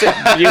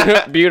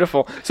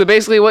 Beautiful. So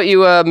basically what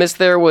you missed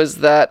there was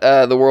that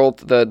the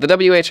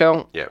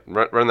WHO, Yeah,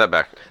 run that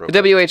back.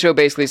 the WHO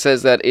basically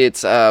says that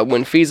it's,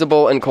 when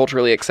feasible and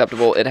culturally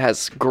acceptable, it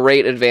has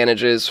great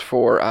advantages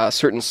for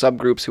certain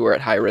subgroups who are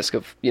at high risk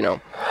of,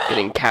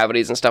 getting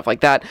cavities and stuff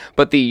like that.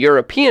 But the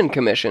European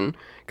Commission,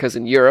 because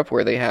in Europe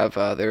where they have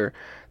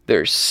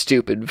their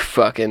stupid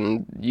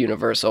fucking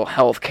universal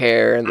health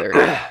care and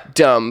their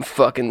dumb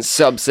fucking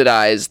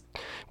subsidized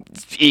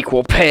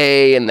equal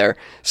pay and their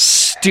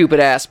stupid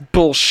ass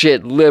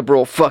bullshit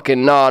liberal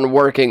fucking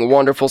non-working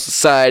wonderful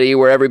society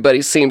where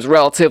everybody seems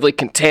relatively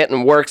content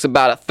and works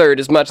about a third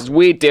as much as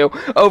we do.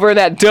 Over in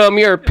that dumb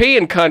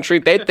European country,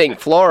 they think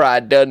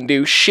fluoride doesn't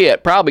do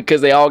shit, probably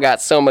because they all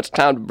got so much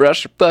time to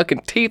brush their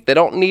fucking teeth they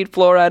don't need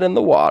fluoride in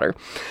the water.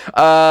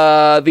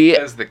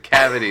 Because the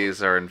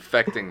cavities are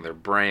infecting their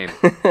brain.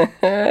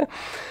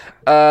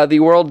 The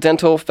World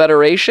Dental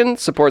Federation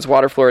supports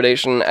water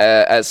fluoridation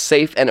as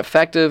safe and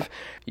effective.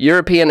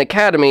 European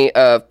Academy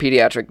of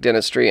Pediatric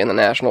Dentistry and the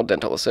National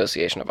Dental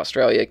Association of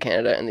Australia,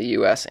 Canada, and the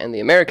U.S. and the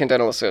American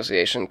Dental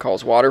Association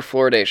calls water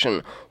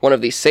fluoridation one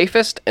of the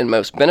safest and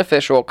most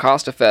beneficial,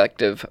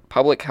 cost-effective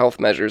public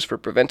health measures for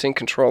preventing,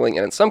 controlling,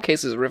 and in some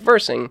cases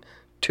reversing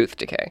tooth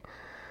decay.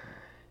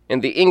 In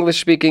the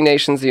English-speaking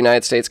nations, the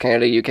United States,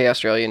 Canada, UK,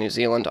 Australia, New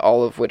Zealand,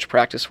 all of which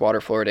practice water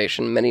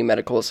fluoridation, many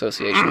medical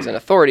associations and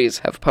authorities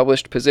have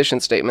published position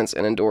statements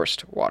and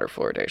endorsed water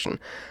fluoridation.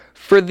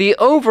 For the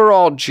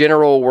overall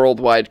general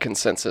worldwide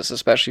consensus,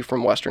 especially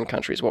from Western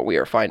countries, what we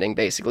are finding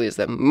basically is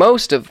that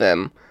most of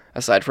them,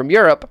 aside from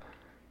Europe,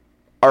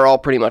 are all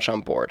pretty much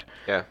on board.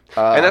 Yeah,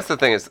 and that's the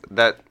thing is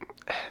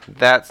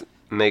that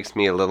makes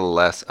me a little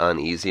less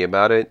uneasy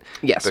about it.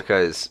 Yes.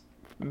 Because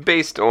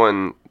based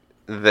on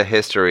the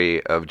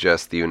history of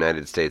just the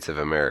United States of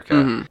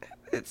America,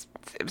 it's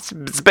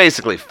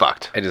basically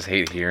fucked. I just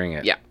hate hearing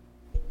it. Yeah.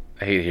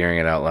 I hate hearing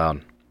it out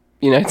loud.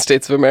 United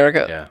States of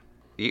America? Yeah.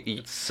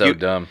 It's So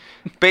dumb.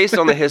 Based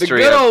on the The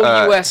history good old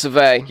of US of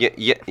A,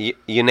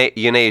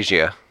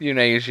 Eunasia,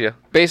 Eunasia.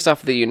 based off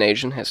of the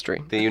Unasian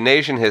history. the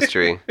Unasian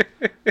history.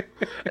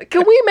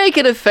 Can we make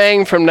it a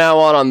thing from now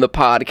on the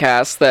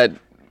podcast that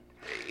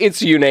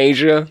it's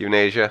Eunasia?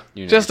 Eunasia.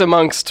 Just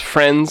amongst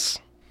friends,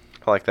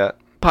 I like that.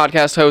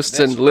 podcast hosts,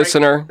 and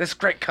listener. This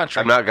great country.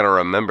 I'm not gonna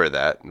remember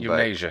that. But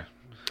Eunasia.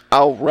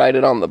 I'll write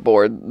it on the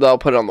board. I'll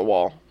put it on the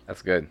wall.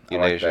 That's good. I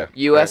like Eunasia. that.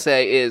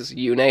 USA is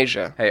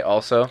Eunasia. Hey,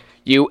 also,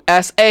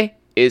 USA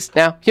is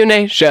now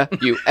Eunasia.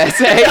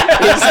 USA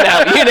is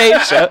now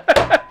Eunasia.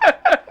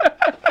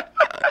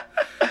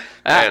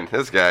 Man,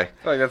 this guy. I feel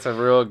like that's a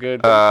real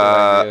good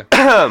idea.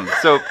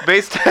 So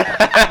based.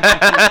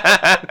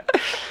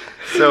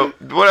 So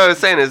what I was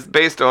saying is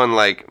based on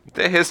like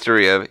the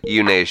history of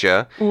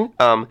Eunasia,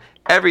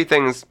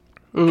 everything's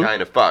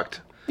kind of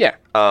fucked. Yeah.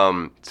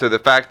 So the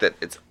fact that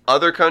it's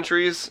other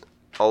countries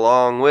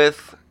along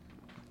with,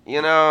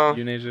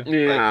 Eunasia.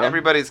 like,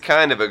 everybody's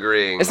kind of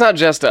agreeing. It's not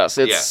just us.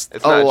 It's,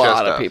 it's a not lot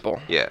just of us.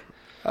 people. Yeah.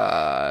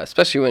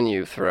 Especially when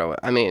you throw it.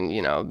 I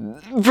mean,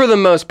 for the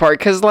most part,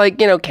 because,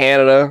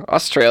 Canada,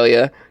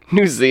 Australia,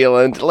 New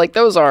Zealand,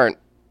 those aren't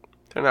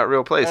They're not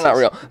real places. not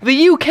real.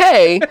 The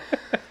UK,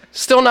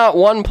 still not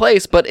one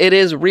place, but it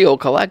is real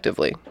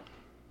collectively.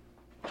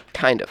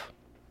 Kind of.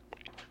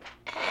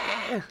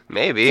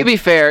 Maybe. To be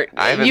fair,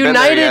 I haven't been there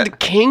United yet.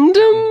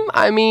 Kingdom,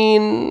 I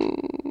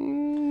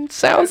mean,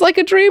 sounds like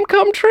a dream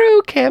come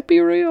true. Can't be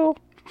real.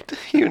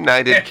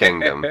 United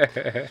Kingdom.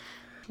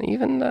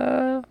 Even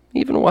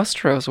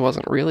Westeros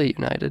wasn't really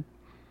united.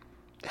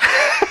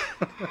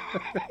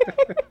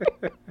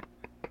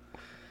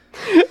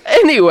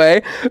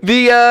 Anyway,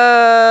 the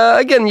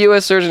again,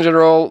 U.S. Surgeon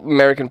General,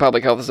 American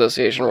Public Health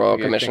Association, Royal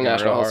You're Commission, thinking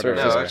National real Health hard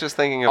No, Services. I was just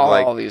thinking of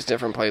All these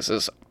different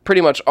places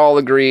pretty much all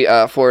agree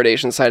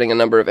fluoridation, citing a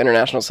number of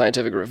international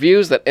scientific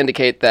reviews that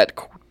indicate that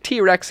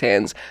T-Rex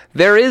hands,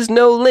 there is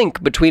no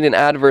link between an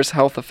adverse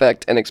health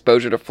effect and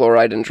exposure to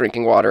fluoride in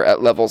drinking water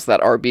at levels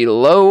that are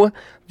below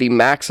the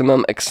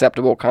maximum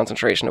acceptable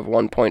concentration of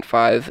 1.5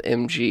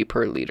 mg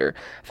per liter.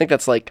 I think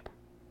that's like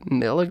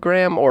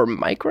milligram or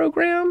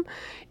microgram.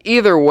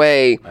 Either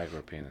way,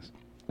 Micro penis.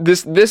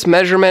 this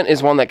measurement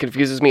is one that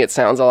confuses me. It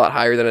sounds a lot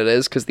higher than it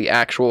is because the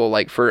actual,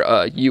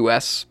 for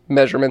U.S.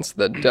 measurements,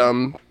 the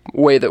dumb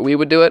way that we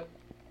would do it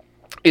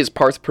is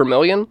parts per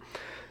million.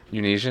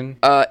 Unasian.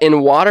 In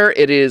water,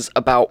 it is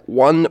about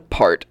 1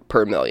 part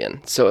per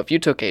million. So if you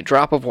took a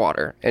drop of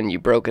water and you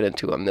broke it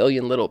into a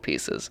million little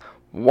pieces,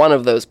 one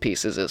of those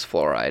pieces is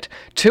fluoride.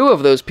 2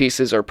 of those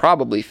pieces are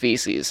probably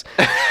feces.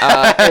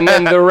 And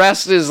then the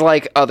rest is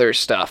other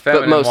stuff, but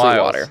Feminine mostly wiles.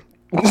 water.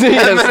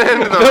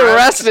 Yes, the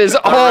rest is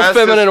all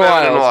feminine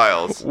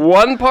wiles.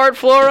 1 part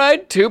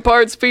fluoride, 2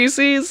 parts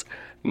feces,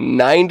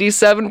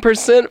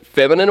 97%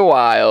 feminine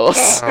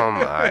wiles. Oh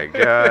my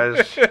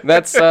gosh.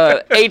 That's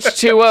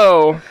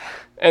H2O,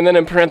 and then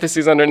in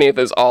parentheses underneath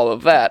is all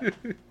of that.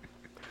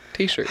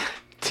 T-shirt.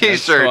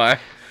 T-shirt. Why?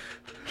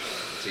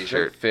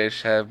 T-shirt.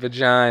 Fish have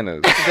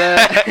vaginas.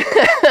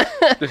 The-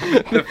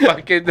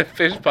 The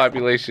fish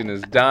population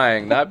is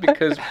dying, not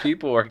because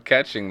people are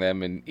catching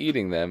them and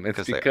eating them. It's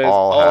Because they because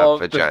all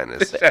have of the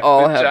vaginas. fish have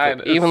all have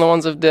vaginas. even the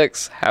ones of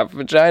dicks have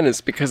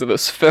vaginas because of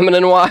those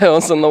feminine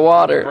wiles in the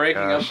water.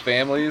 breaking up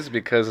families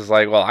because it's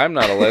like, well, I'm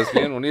not a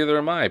lesbian. Well, neither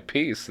am I.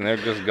 Peace, and they're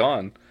just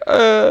gone.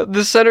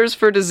 The Centers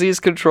for Disease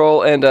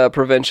Control and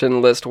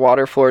Prevention list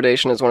water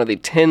fluoridation as one of the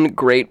 10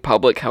 great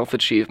public health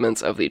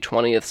achievements of the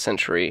 20th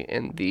century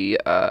in the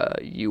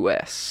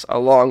U.S.,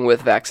 along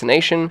with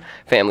vaccination,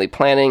 family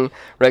planning,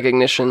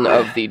 recognition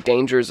of the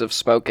dangers of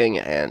smoking,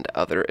 and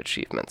other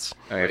achievements.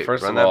 Okay, Wait,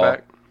 first run of that all,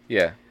 back.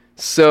 yeah,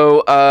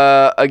 So,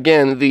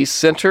 again, the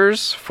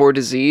Centers for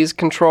Disease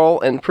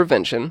Control and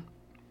Prevention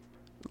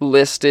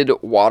listed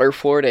water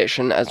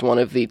fluoridation as one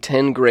of the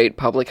 10 great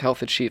public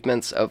health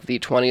achievements of the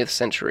 20th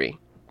century,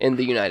 in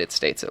the United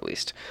States at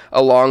least,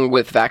 along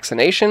with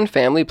vaccination,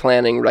 family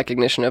planning,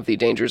 recognition of the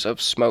dangers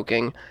of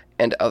smoking,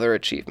 and other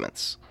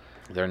achievements.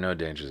 there are no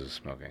dangers of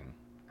smoking.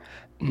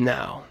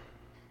 No.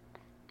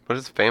 What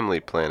is family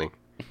planning?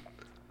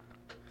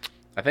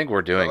 I think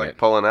we're doing Like it.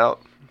 pulling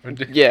out?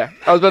 Yeah,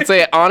 I was about to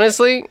say,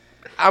 honestly,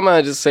 I'm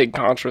going to just say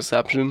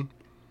contraception.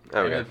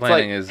 Okay. It's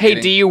Planning like, is hey,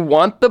 getting- do you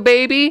want the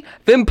baby?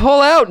 Then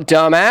pull out,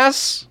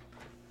 dumbass.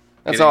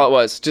 That's Getting- all it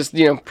was. Just,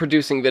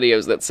 producing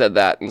videos that said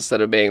that instead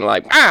of being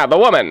like, the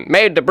woman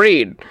made to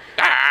breed.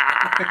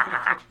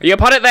 You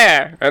put it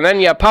there, and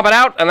then you pump it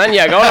out, and then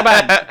you go to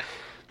bed.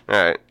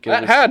 All right.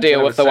 Get a- How deal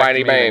get a with the whiny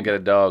vasectomy and babe? Get a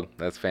dog.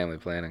 That's family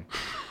planning.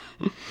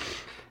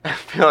 I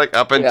feel like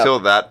up until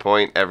that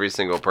point, every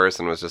single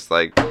person was just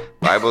like,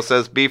 Bible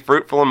says, be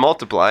fruitful and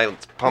multiply.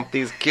 Let's pump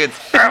these kids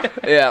out.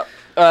 Yeah.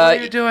 What are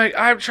you doing?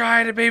 I'm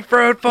trying to be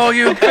fruitful,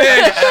 you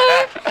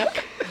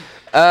bitch.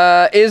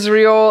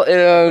 Israel,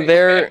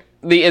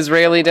 the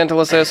Israeli Dental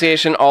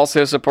Association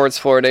also supports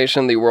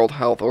fluoridation. The World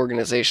Health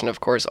Organization, of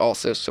course,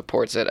 also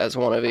supports it as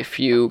one of a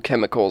few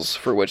chemicals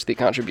for which the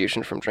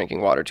contribution from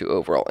drinking water to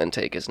overall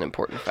intake is an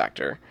important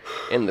factor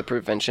in the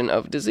prevention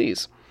of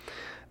disease.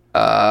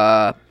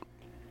 I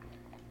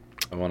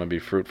want to be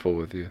fruitful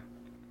with you.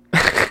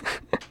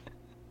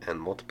 And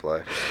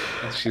multiply.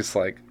 And she's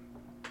like,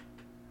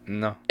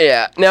 no.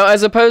 Yeah. Now,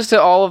 as opposed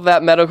to all of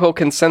that medical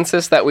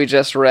consensus that we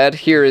just read,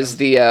 here is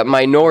the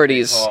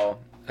minorities.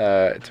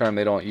 Term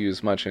they don't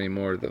use much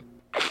anymore.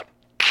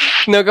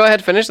 No, go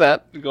ahead, finish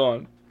that. Go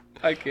on.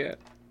 I can't.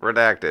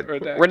 Redacted.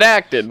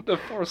 Redacted. The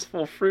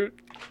forceful fruit.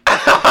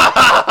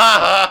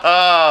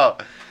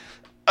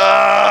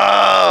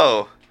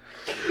 Oh!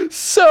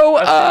 So,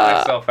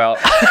 myself out.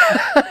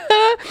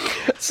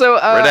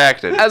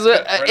 Redacted. As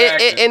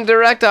Redacted. in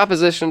direct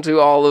opposition to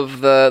all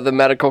of the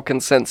medical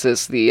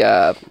consensus,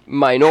 the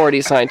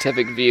minority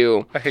scientific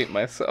view I hate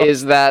myself.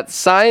 is that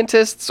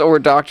scientists or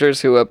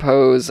doctors who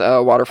oppose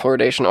water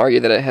fluoridation argue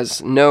that it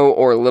has no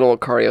or little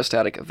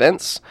cardiostatic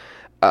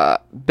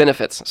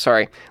benefits.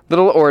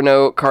 Little or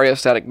no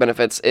cardiostatic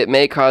benefits. It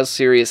may cause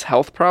serious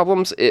health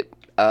problems. It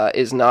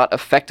is not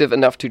effective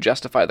enough to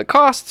justify the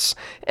costs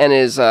and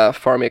is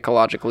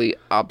pharmacologically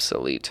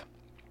obsolete.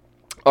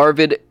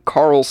 Arvid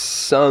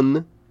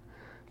Carlsson,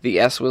 the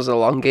S was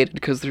elongated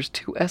because there's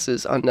two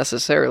S's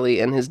unnecessarily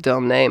in his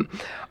dumb name.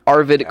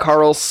 Arvid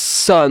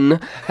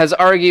Carlsson has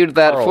argued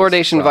that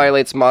fluoridation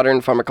violates modern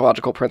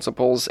pharmacological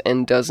principles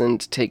and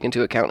doesn't take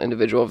into account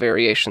individual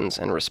variations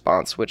in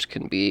response, which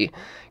can be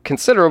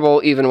considerable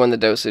even when the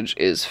dosage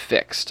is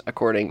fixed,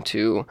 according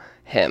to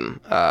him.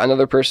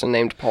 Another person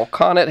named Paul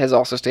Connett has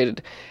also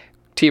stated,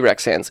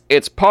 T-Rex hands,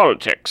 it's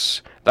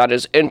politics that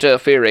is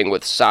interfering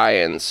with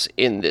science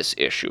in this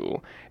issue.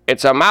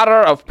 It's a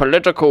matter of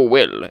political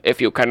will. If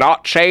you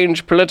cannot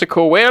change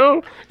political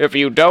will, if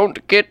you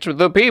don't get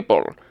the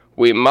people,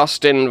 we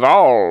must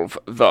involve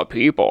the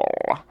people.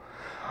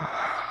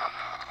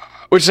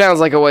 Which sounds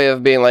like a way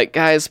of being like,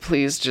 guys,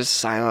 please just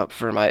sign up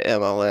for my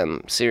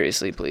MLM.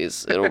 Seriously,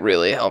 please. It'll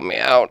really help me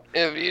out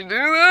if you do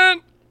that.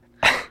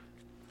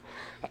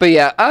 But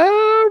yeah,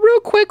 real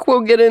quick,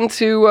 we'll get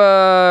into,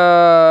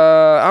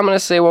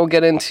 we'll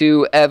get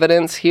into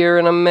evidence here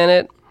in a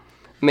minute.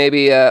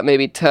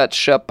 Maybe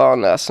touch up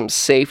on some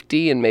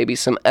safety and maybe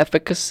some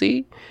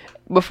efficacy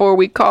before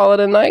we call it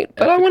a night.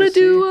 But I want to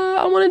do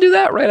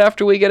that right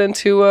after we get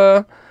into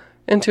a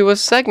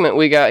segment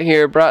we got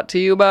here, brought to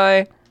you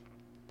by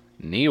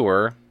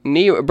Newer.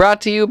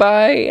 Brought to you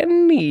by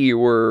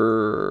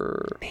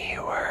Newer.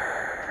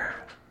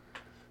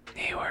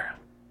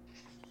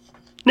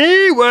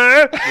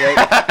 Yeah,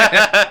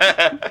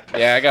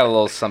 I got a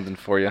little something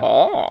for you.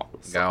 Oh.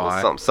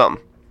 Something.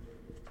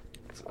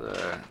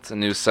 It's a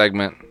new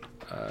segment.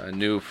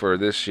 New for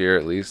this year,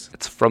 at least.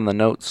 It's from the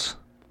notes.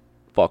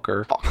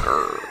 Fucker.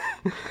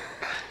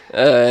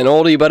 An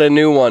oldie but a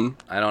new one.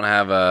 I don't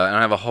have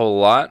a whole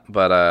lot,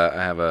 but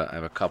I have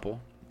a couple,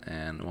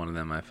 and one of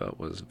them I felt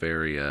was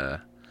very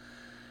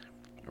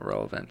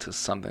relevant to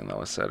something that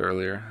was said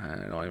earlier. I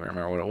don't even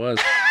remember what it was.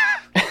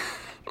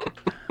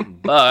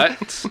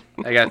 But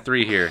I got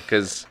 3 here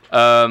because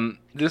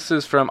this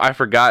is from, I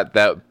forgot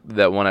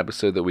that one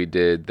episode that we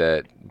did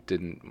that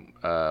didn't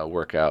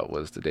work out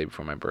was the day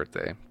before my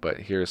birthday. But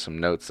here's some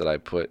notes that I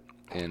put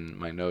in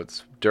my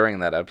notes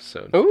during that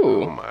episode. Oh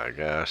Ooh. my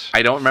gosh.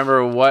 I don't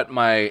remember what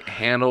my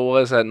handle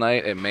was that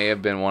night. It may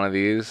have been one of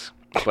these,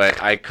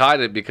 but I caught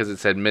it because it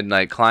said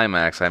Midnight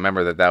Climax. I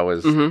remember that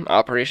was...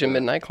 Operation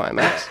Midnight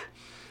Climax.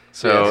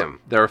 So Yes.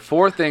 there are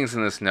 4 things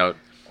in this note.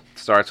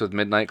 Starts with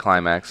Midnight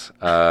Climax.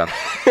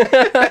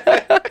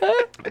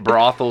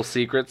 Brothel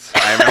secrets.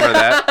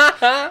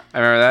 I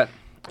remember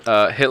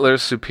that.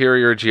 Hitler's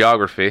superior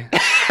geography.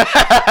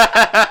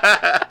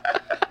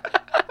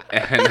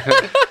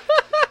 And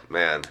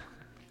Man.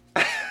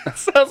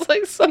 Sounds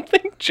like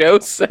something Joe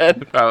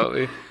said.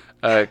 probably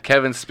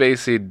Kevin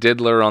Spacey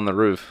diddler on the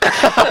roof.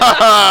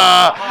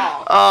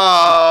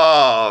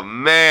 Oh,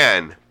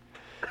 man.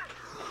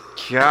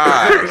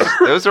 Gosh.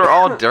 Those were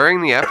all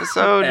during the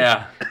episode?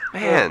 Yeah.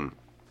 Man.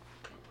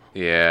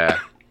 Yeah.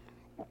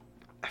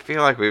 I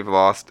feel like we've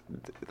lost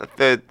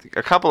a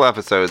couple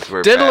episodes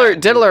were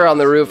Diddler on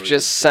the Roof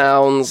just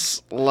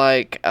sounds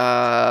like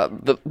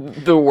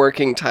the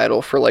working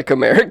title for like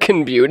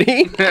American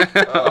Beauty.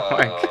 Oh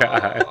my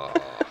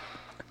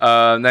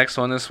god. Next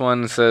one. This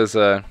one says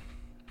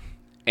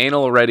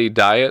anal ready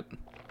diet.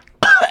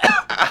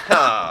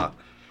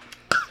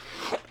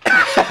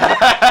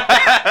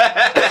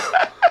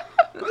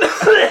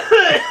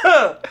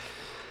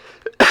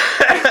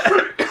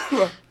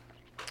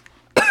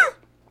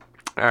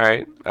 All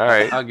right.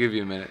 I'll give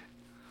you a minute.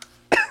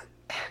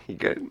 You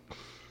good?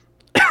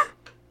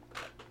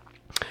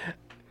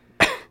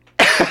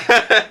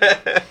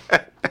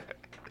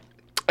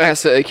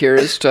 That's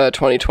Akira's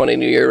 2020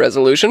 New Year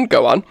resolution.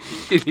 Go on.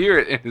 You can hear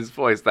it in his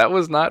voice. That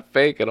was not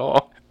fake at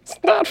all. It's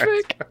not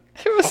fake.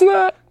 It was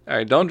not. All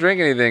right, don't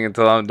drink anything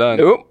until I'm done.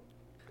 Nope.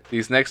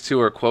 These next 2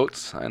 are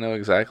quotes. I know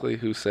exactly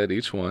who said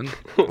each one.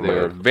 They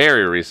are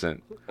very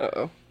recent.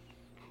 Uh-oh.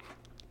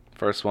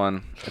 First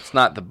one, it's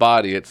not the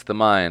body, it's the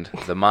mind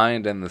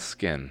and the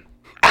skin.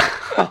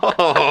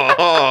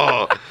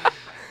 Oh.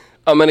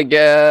 I'm gonna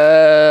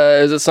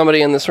guess. Is it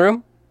somebody in this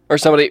room or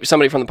somebody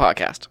from the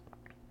podcast?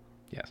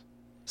 Yes.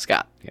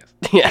 Scott. Yes.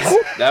 Yes.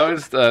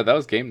 That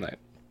was game night.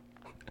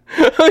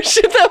 Oh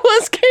shit! That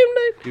was game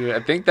night. Dude, I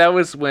think that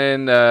was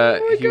when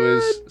he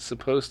was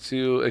supposed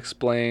to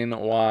explain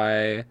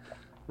why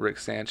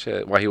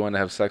why he wanted to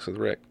have sex with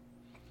Rick.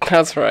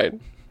 That's right.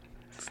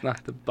 It's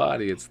not the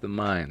body, it's the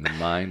mind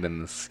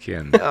and the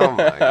skin. Oh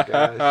my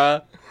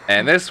gosh.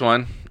 And this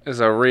one is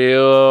a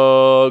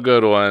real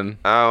good one.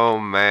 Oh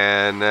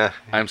man.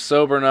 I'm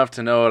sober enough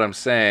to know what I'm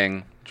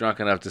saying, drunk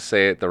enough to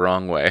say it the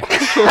wrong way.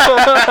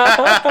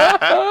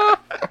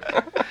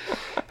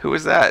 Who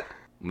was that?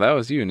 That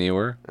was you,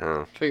 Newer.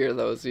 Oh. Figure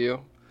that was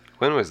you.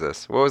 When was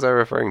this? What was I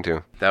referring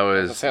to? That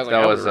was sounds like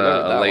I would remember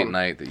a that late one.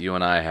 night that you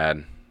and I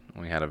had.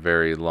 We had a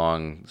very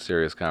long,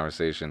 serious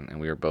conversation, and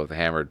we were both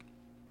hammered.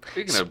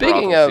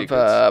 Speaking brothel of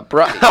secrets,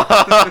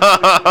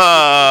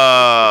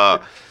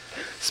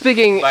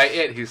 speaking, by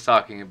it he's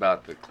talking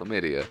about the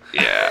chlamydia.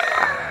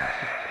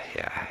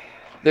 Yeah.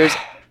 there's,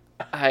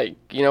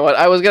 you know what?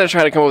 I was gonna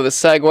try to come up with a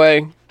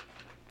segue.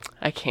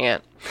 I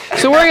can't.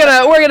 So we're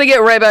gonna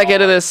get right back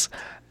into this,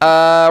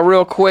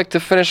 real quick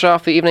to finish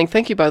off the evening.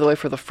 Thank you, by the way,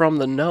 for the from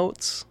the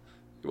notes.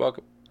 You're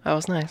welcome. That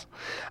was nice.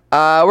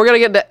 We're gonna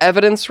get into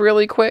evidence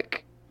really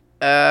quick.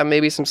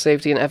 Maybe some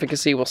safety and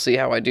efficacy. We'll see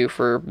how I do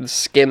for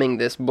skimming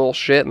this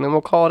bullshit, and then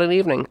we'll call it an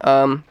evening.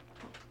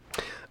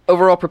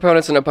 Overall,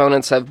 proponents and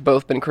opponents have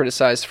both been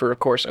criticized for, of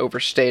course,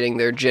 overstating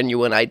their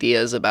genuine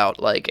ideas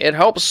about, like, it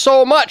helps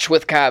so much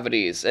with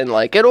cavities, and,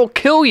 like, it'll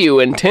kill you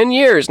in 10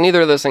 years.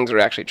 Neither of those things are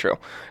actually true.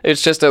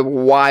 It's just a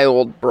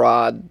wild,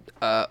 broad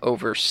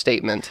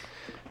overstatement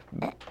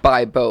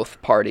by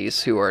both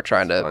parties who are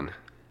trying to... Fun.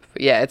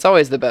 Yeah, it's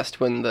always the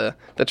best when the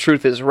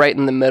truth is right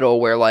in the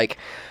middle, where, like,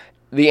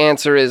 the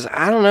answer is,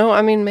 I don't know,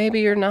 I mean, maybe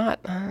you're not.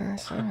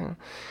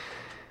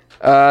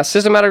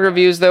 Systematic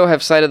reviews, though,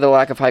 have cited the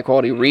lack of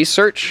high-quality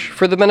research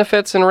for the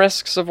benefits and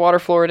risks of water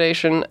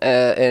fluoridation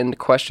and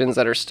questions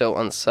that are still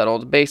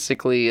unsettled.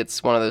 Basically,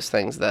 it's one of those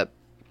things that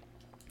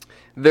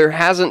there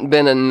hasn't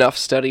been enough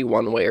study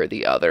one way or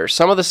the other.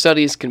 Some of the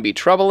studies can be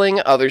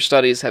troubling. Other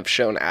studies have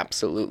shown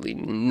absolutely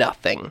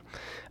nothing,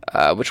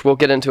 which we'll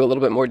get into a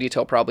little bit more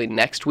detail probably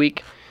next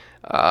week.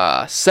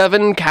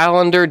 7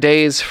 calendar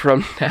days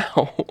from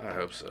now. I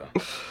hope so.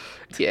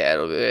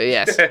 Yeah,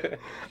 yes.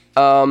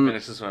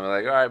 Finish this one. We're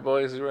like, all right,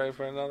 boys, you ready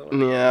for another one?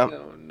 Yeah.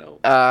 No.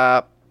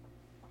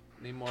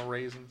 Need more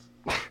raisins.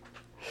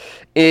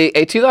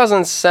 A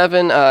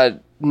 2007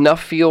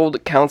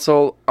 Nuffield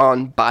Council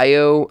on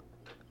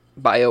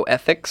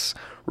Bioethics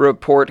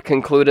report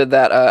concluded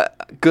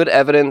that good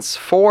evidence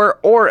for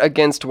or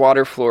against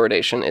water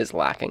fluoridation is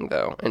lacking,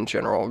 though, in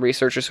general.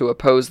 Researchers who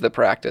oppose the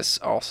practice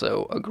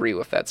also agree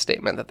with that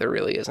statement, that there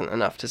really isn't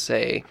enough to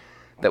say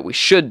that we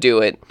should do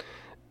it.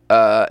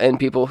 and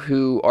people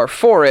who are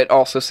for it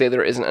also say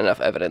there isn't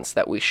enough evidence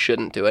that we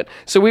shouldn't do it.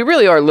 So we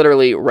really are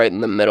literally right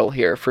in the middle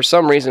here. For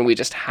some reason, we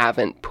just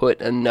haven't put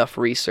enough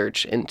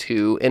research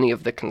into any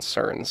of the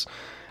concerns.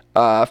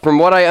 From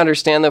what I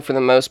understand, though, for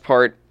the most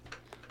part,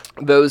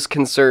 those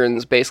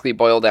concerns basically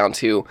boil down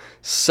to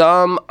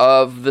some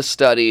of the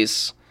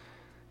studies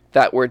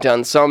that were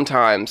done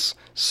sometimes,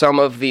 some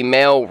of the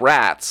male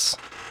rats,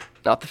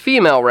 not the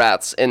female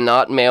rats, and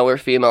not male or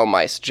female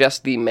mice,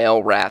 just the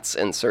male rats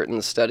in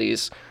certain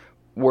studies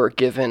were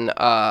given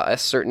a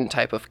certain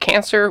type of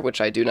cancer, which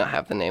I do not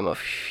have the name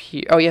of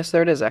here. Oh, yes,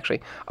 there it is,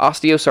 actually.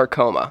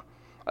 Osteosarcoma.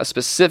 A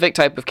specific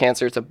type of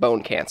cancer. It's a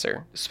bone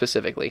cancer,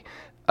 specifically,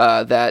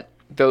 that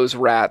those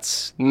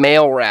rats,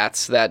 male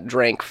rats that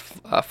drank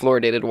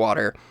fluoridated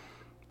water,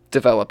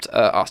 developed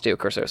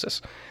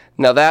osteoporosis.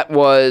 Now, that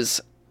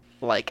was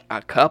like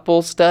a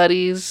couple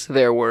studies.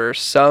 There were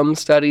some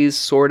studies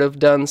sort of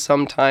done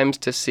sometimes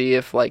to see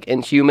if, like,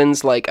 in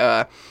humans, like,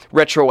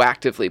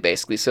 retroactively,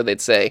 basically. So they'd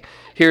say,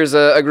 here's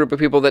a group of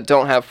people that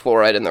don't have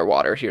fluoride in their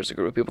water. Here's a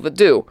group of people that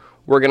do.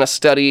 We're going to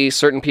study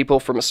certain people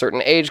from a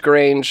certain age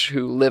range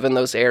who live in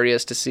those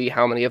areas to see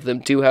how many of them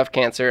do have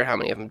cancer, how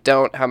many of them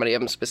don't, how many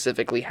of them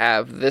specifically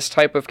have this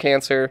type of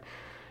cancer,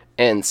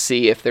 and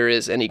see if there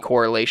is any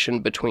correlation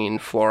between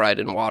fluoride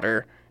in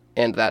water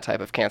and that type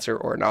of cancer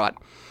or not.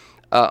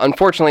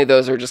 Unfortunately,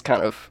 those are just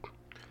kind of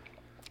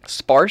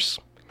sparse.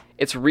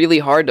 It's really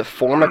hard to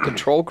form a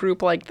control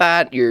group like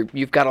that.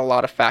 You've got a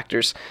lot of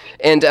factors.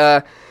 And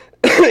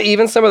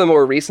even some of the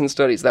more recent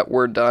studies that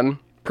were done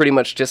pretty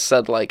much just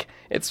said, like,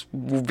 it's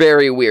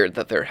very weird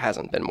that there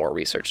hasn't been more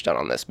research done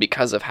on this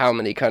because of how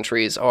many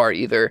countries are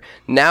either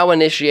now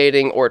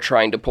initiating or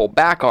trying to pull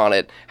back on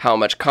it, how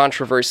much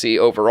controversy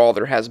overall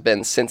there has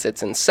been since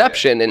its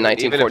inception in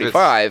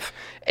 1945,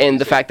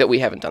 and the fact that we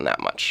haven't done that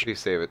much. You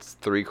say if it's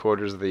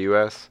 3/4 of the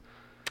U.S.?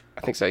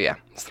 I think so, yeah.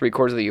 It's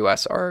 3/4 of the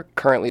U.S. are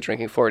currently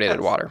drinking fluoridated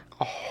water.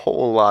 A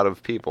whole lot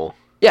of people.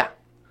 Yeah.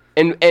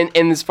 And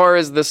as far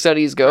as the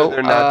studies go,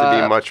 There not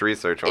to be much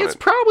research on it's it.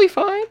 probably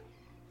fine.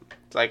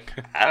 It's like,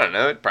 I don't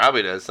know, it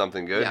probably does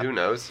something good. Yeah. Who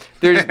knows?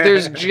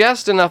 There's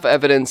just enough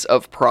evidence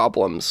of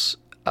problems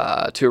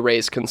to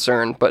raise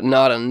concern, but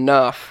not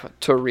enough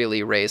to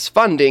really raise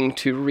funding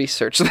to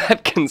research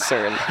that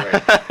concern.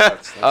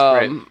 That's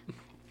great.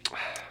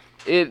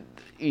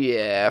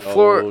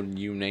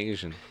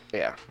 Unasian.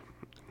 Yeah.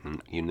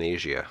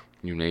 Eunasia.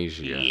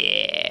 Eunasia.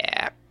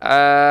 Yeah.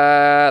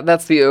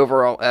 That's the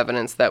overall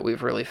evidence that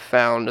we've really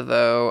found,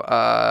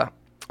 though.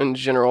 In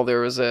general,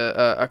 there was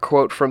a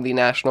quote from the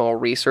National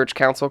Research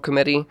Council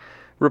Committee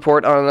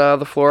report on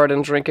the fluoride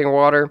in drinking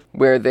water,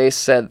 where they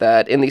said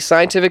that in the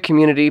scientific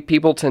community,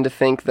 people tend to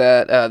think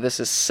that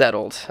this is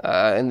settled.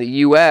 In the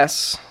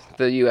U.S.,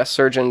 the U.S.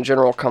 Surgeon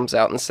General comes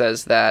out and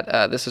says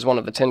that this is one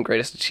of the 10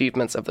 greatest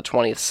achievements of the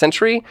 20th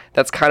century.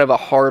 That's kind of a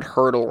hard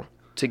hurdle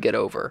to get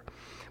over.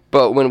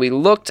 But when we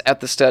looked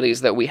at the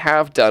studies that we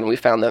have done, we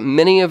found that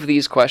many of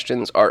these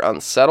questions are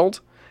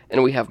unsettled,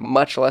 and we have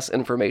much less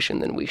information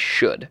than we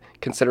should,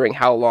 considering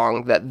how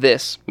long that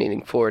this,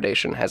 meaning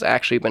fluoridation, has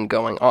actually been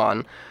going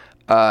on.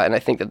 And I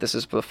think that the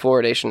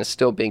fluoridation is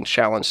still being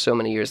challenged so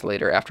many years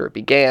later after it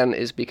began,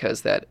 is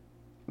because that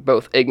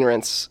both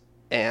ignorance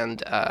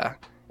and,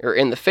 or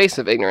in the face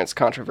of ignorance,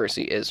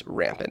 controversy is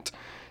rampant.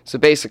 So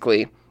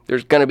basically,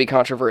 there's going to be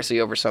controversy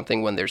over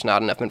something when there's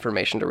not enough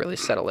information to really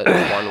settle it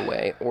one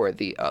way or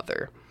the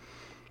other.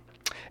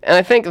 And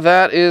I think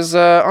that is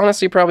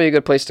honestly probably a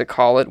good place to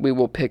call it. We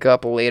will pick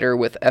up later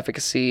with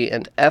efficacy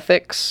and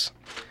ethics.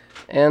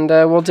 And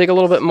we'll dig a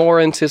little bit more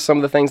into some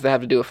of the things that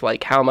have to do with,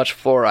 like, how much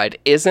fluoride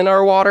is in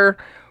our water,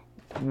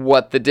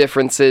 what the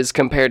difference is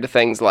compared to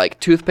things like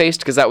toothpaste,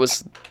 because that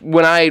was,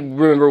 when I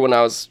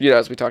was,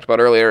 as we talked about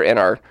earlier in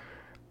our,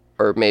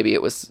 or maybe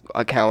it was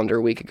a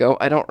calendar week ago,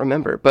 I don't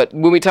remember. But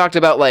when we talked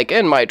about, like,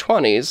 in my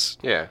 20s,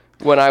 Yeah.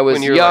 when I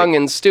was young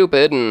and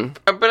stupid and...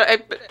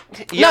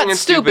 Young and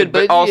stupid,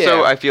 but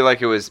also yeah. I feel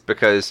like it was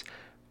because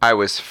I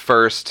was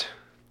first,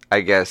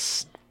 I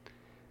guess,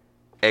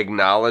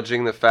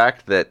 acknowledging the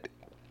fact that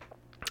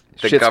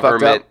the Shit's fucked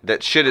government, up.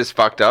 that shit is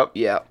fucked up,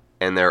 Yeah.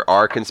 and there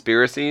are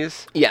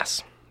conspiracies.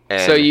 Yes.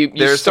 And So you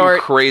there's start...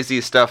 some crazy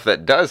stuff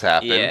that does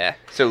happen. Yeah.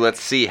 So let's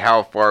see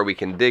how far we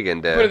can dig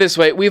into. Put it this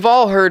way, we've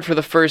all heard for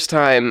the first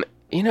time,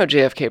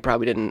 JFK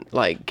probably didn't,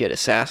 like, get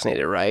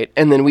assassinated, right?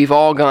 And then we've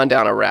all gone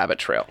down a rabbit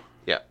trail.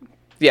 Yeah.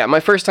 Yeah, my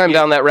first time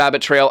down that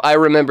rabbit trail, I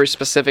remember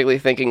specifically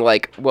thinking,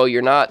 like, well,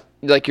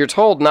 you're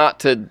told not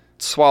to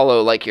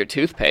swallow, like, your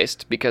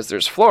toothpaste because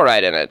there's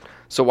fluoride in it,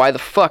 so why the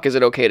fuck is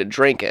it okay to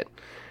drink it?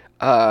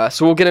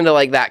 So we'll get into,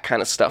 like, that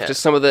kind of stuff,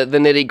 just some of the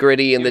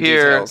nitty-gritty and the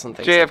details and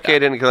things JFK like that.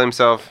 didn't kill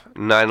himself.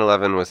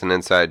 9/11 was an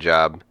inside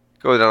job.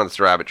 Go down this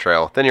rabbit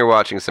trail. Then you're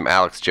watching some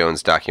Alex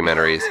Jones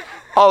documentaries.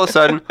 All of a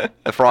sudden,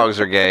 the frogs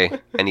are gay,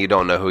 and you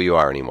don't know who you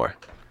are anymore.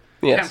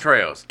 Yes.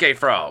 Chemtrails, gay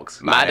frogs.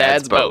 My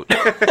dad's boat.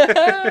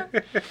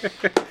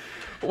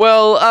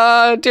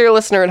 Well, dear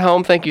listener at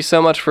home, thank you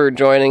so much for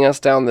joining us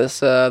down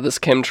this this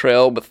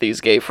chemtrail with these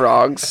gay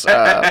frogs.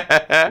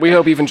 We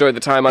hope you've enjoyed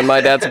the time on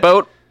My Dad's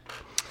Boat.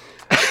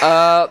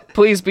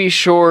 Please be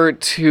sure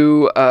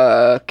to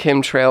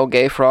chemtrail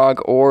Gay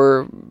Frog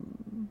or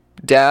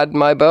Dad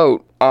My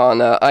Boat on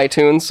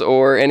iTunes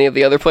or any of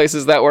the other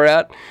places that we're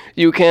at.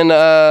 You can,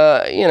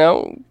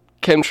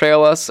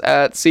 chemtrail us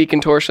at C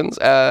Contortions.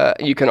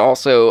 You can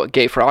also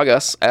Gay Frog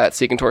us at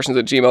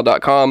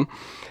ccontortions@gmail.com.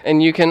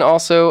 And you can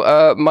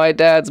also, my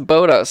dad's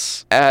boat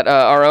us at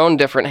our own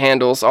different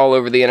handles all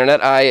over the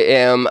internet. I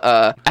am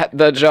at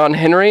the John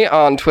Henry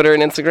on Twitter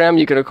and Instagram.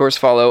 You can, of course,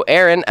 follow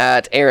Aaron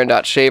at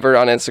aaron.shaver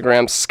on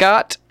Instagram,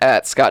 Scott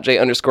at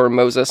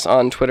scottj_Moses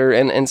on Twitter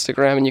and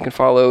Instagram. And you can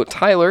follow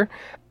Tyler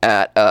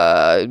at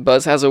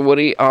Buzz Has a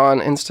Woody on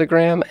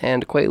Instagram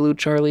and Quaalude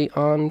Charlie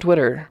on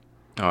Twitter.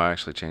 Oh, I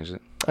actually changed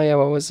it. Oh, yeah,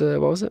 what was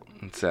it?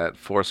 It's at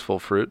Forceful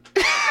Fruit.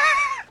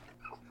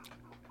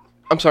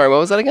 I'm sorry, what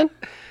was that again?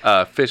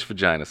 Fish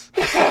vaginas.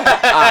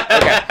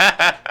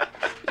 Okay.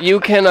 You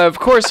can, of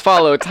course,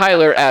 follow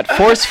Tyler at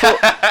Forceful...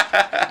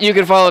 You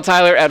can follow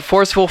Tyler at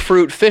Forceful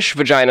Fruit Fish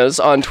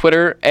Vaginas on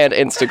Twitter and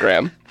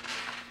Instagram.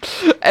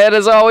 And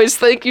as always,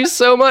 thank you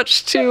so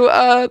much to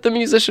the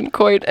musician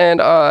Coit and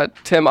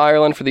Tim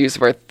Ireland for the use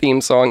of our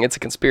theme song. It's a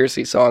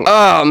conspiracy song.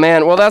 Oh,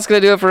 man. Well, that's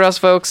going to do it for us,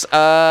 folks.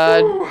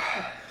 I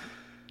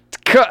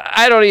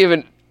don't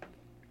even...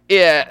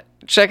 Yeah,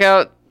 check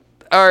out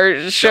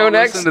our show Don't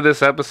next. listen to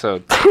this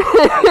episode.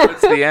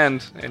 It's the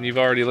end, and you've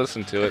already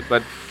listened to it,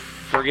 but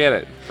forget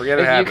it. Forget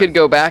it If you happened. could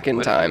go back in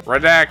time.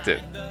 Redact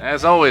it.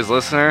 As always,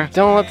 listener,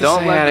 Don't let the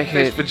don't let the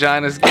sciatica... fish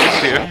vaginas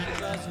get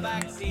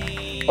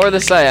you. Or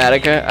the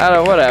sciatica. I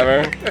don't...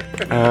 Whatever.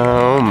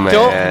 Oh, man.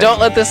 Don't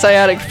let the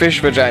sciatic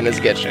fish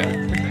vaginas get you.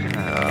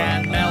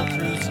 Can melt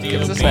through steel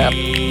Give us a snap.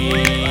 beams.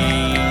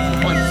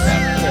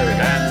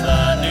 And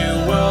the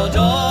new world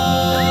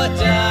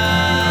order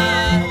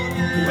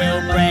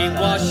will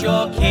brainwash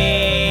your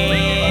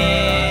kids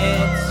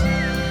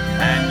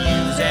and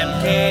use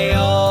MK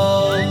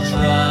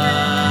Ultra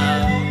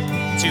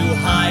to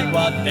hide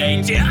what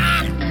they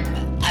did.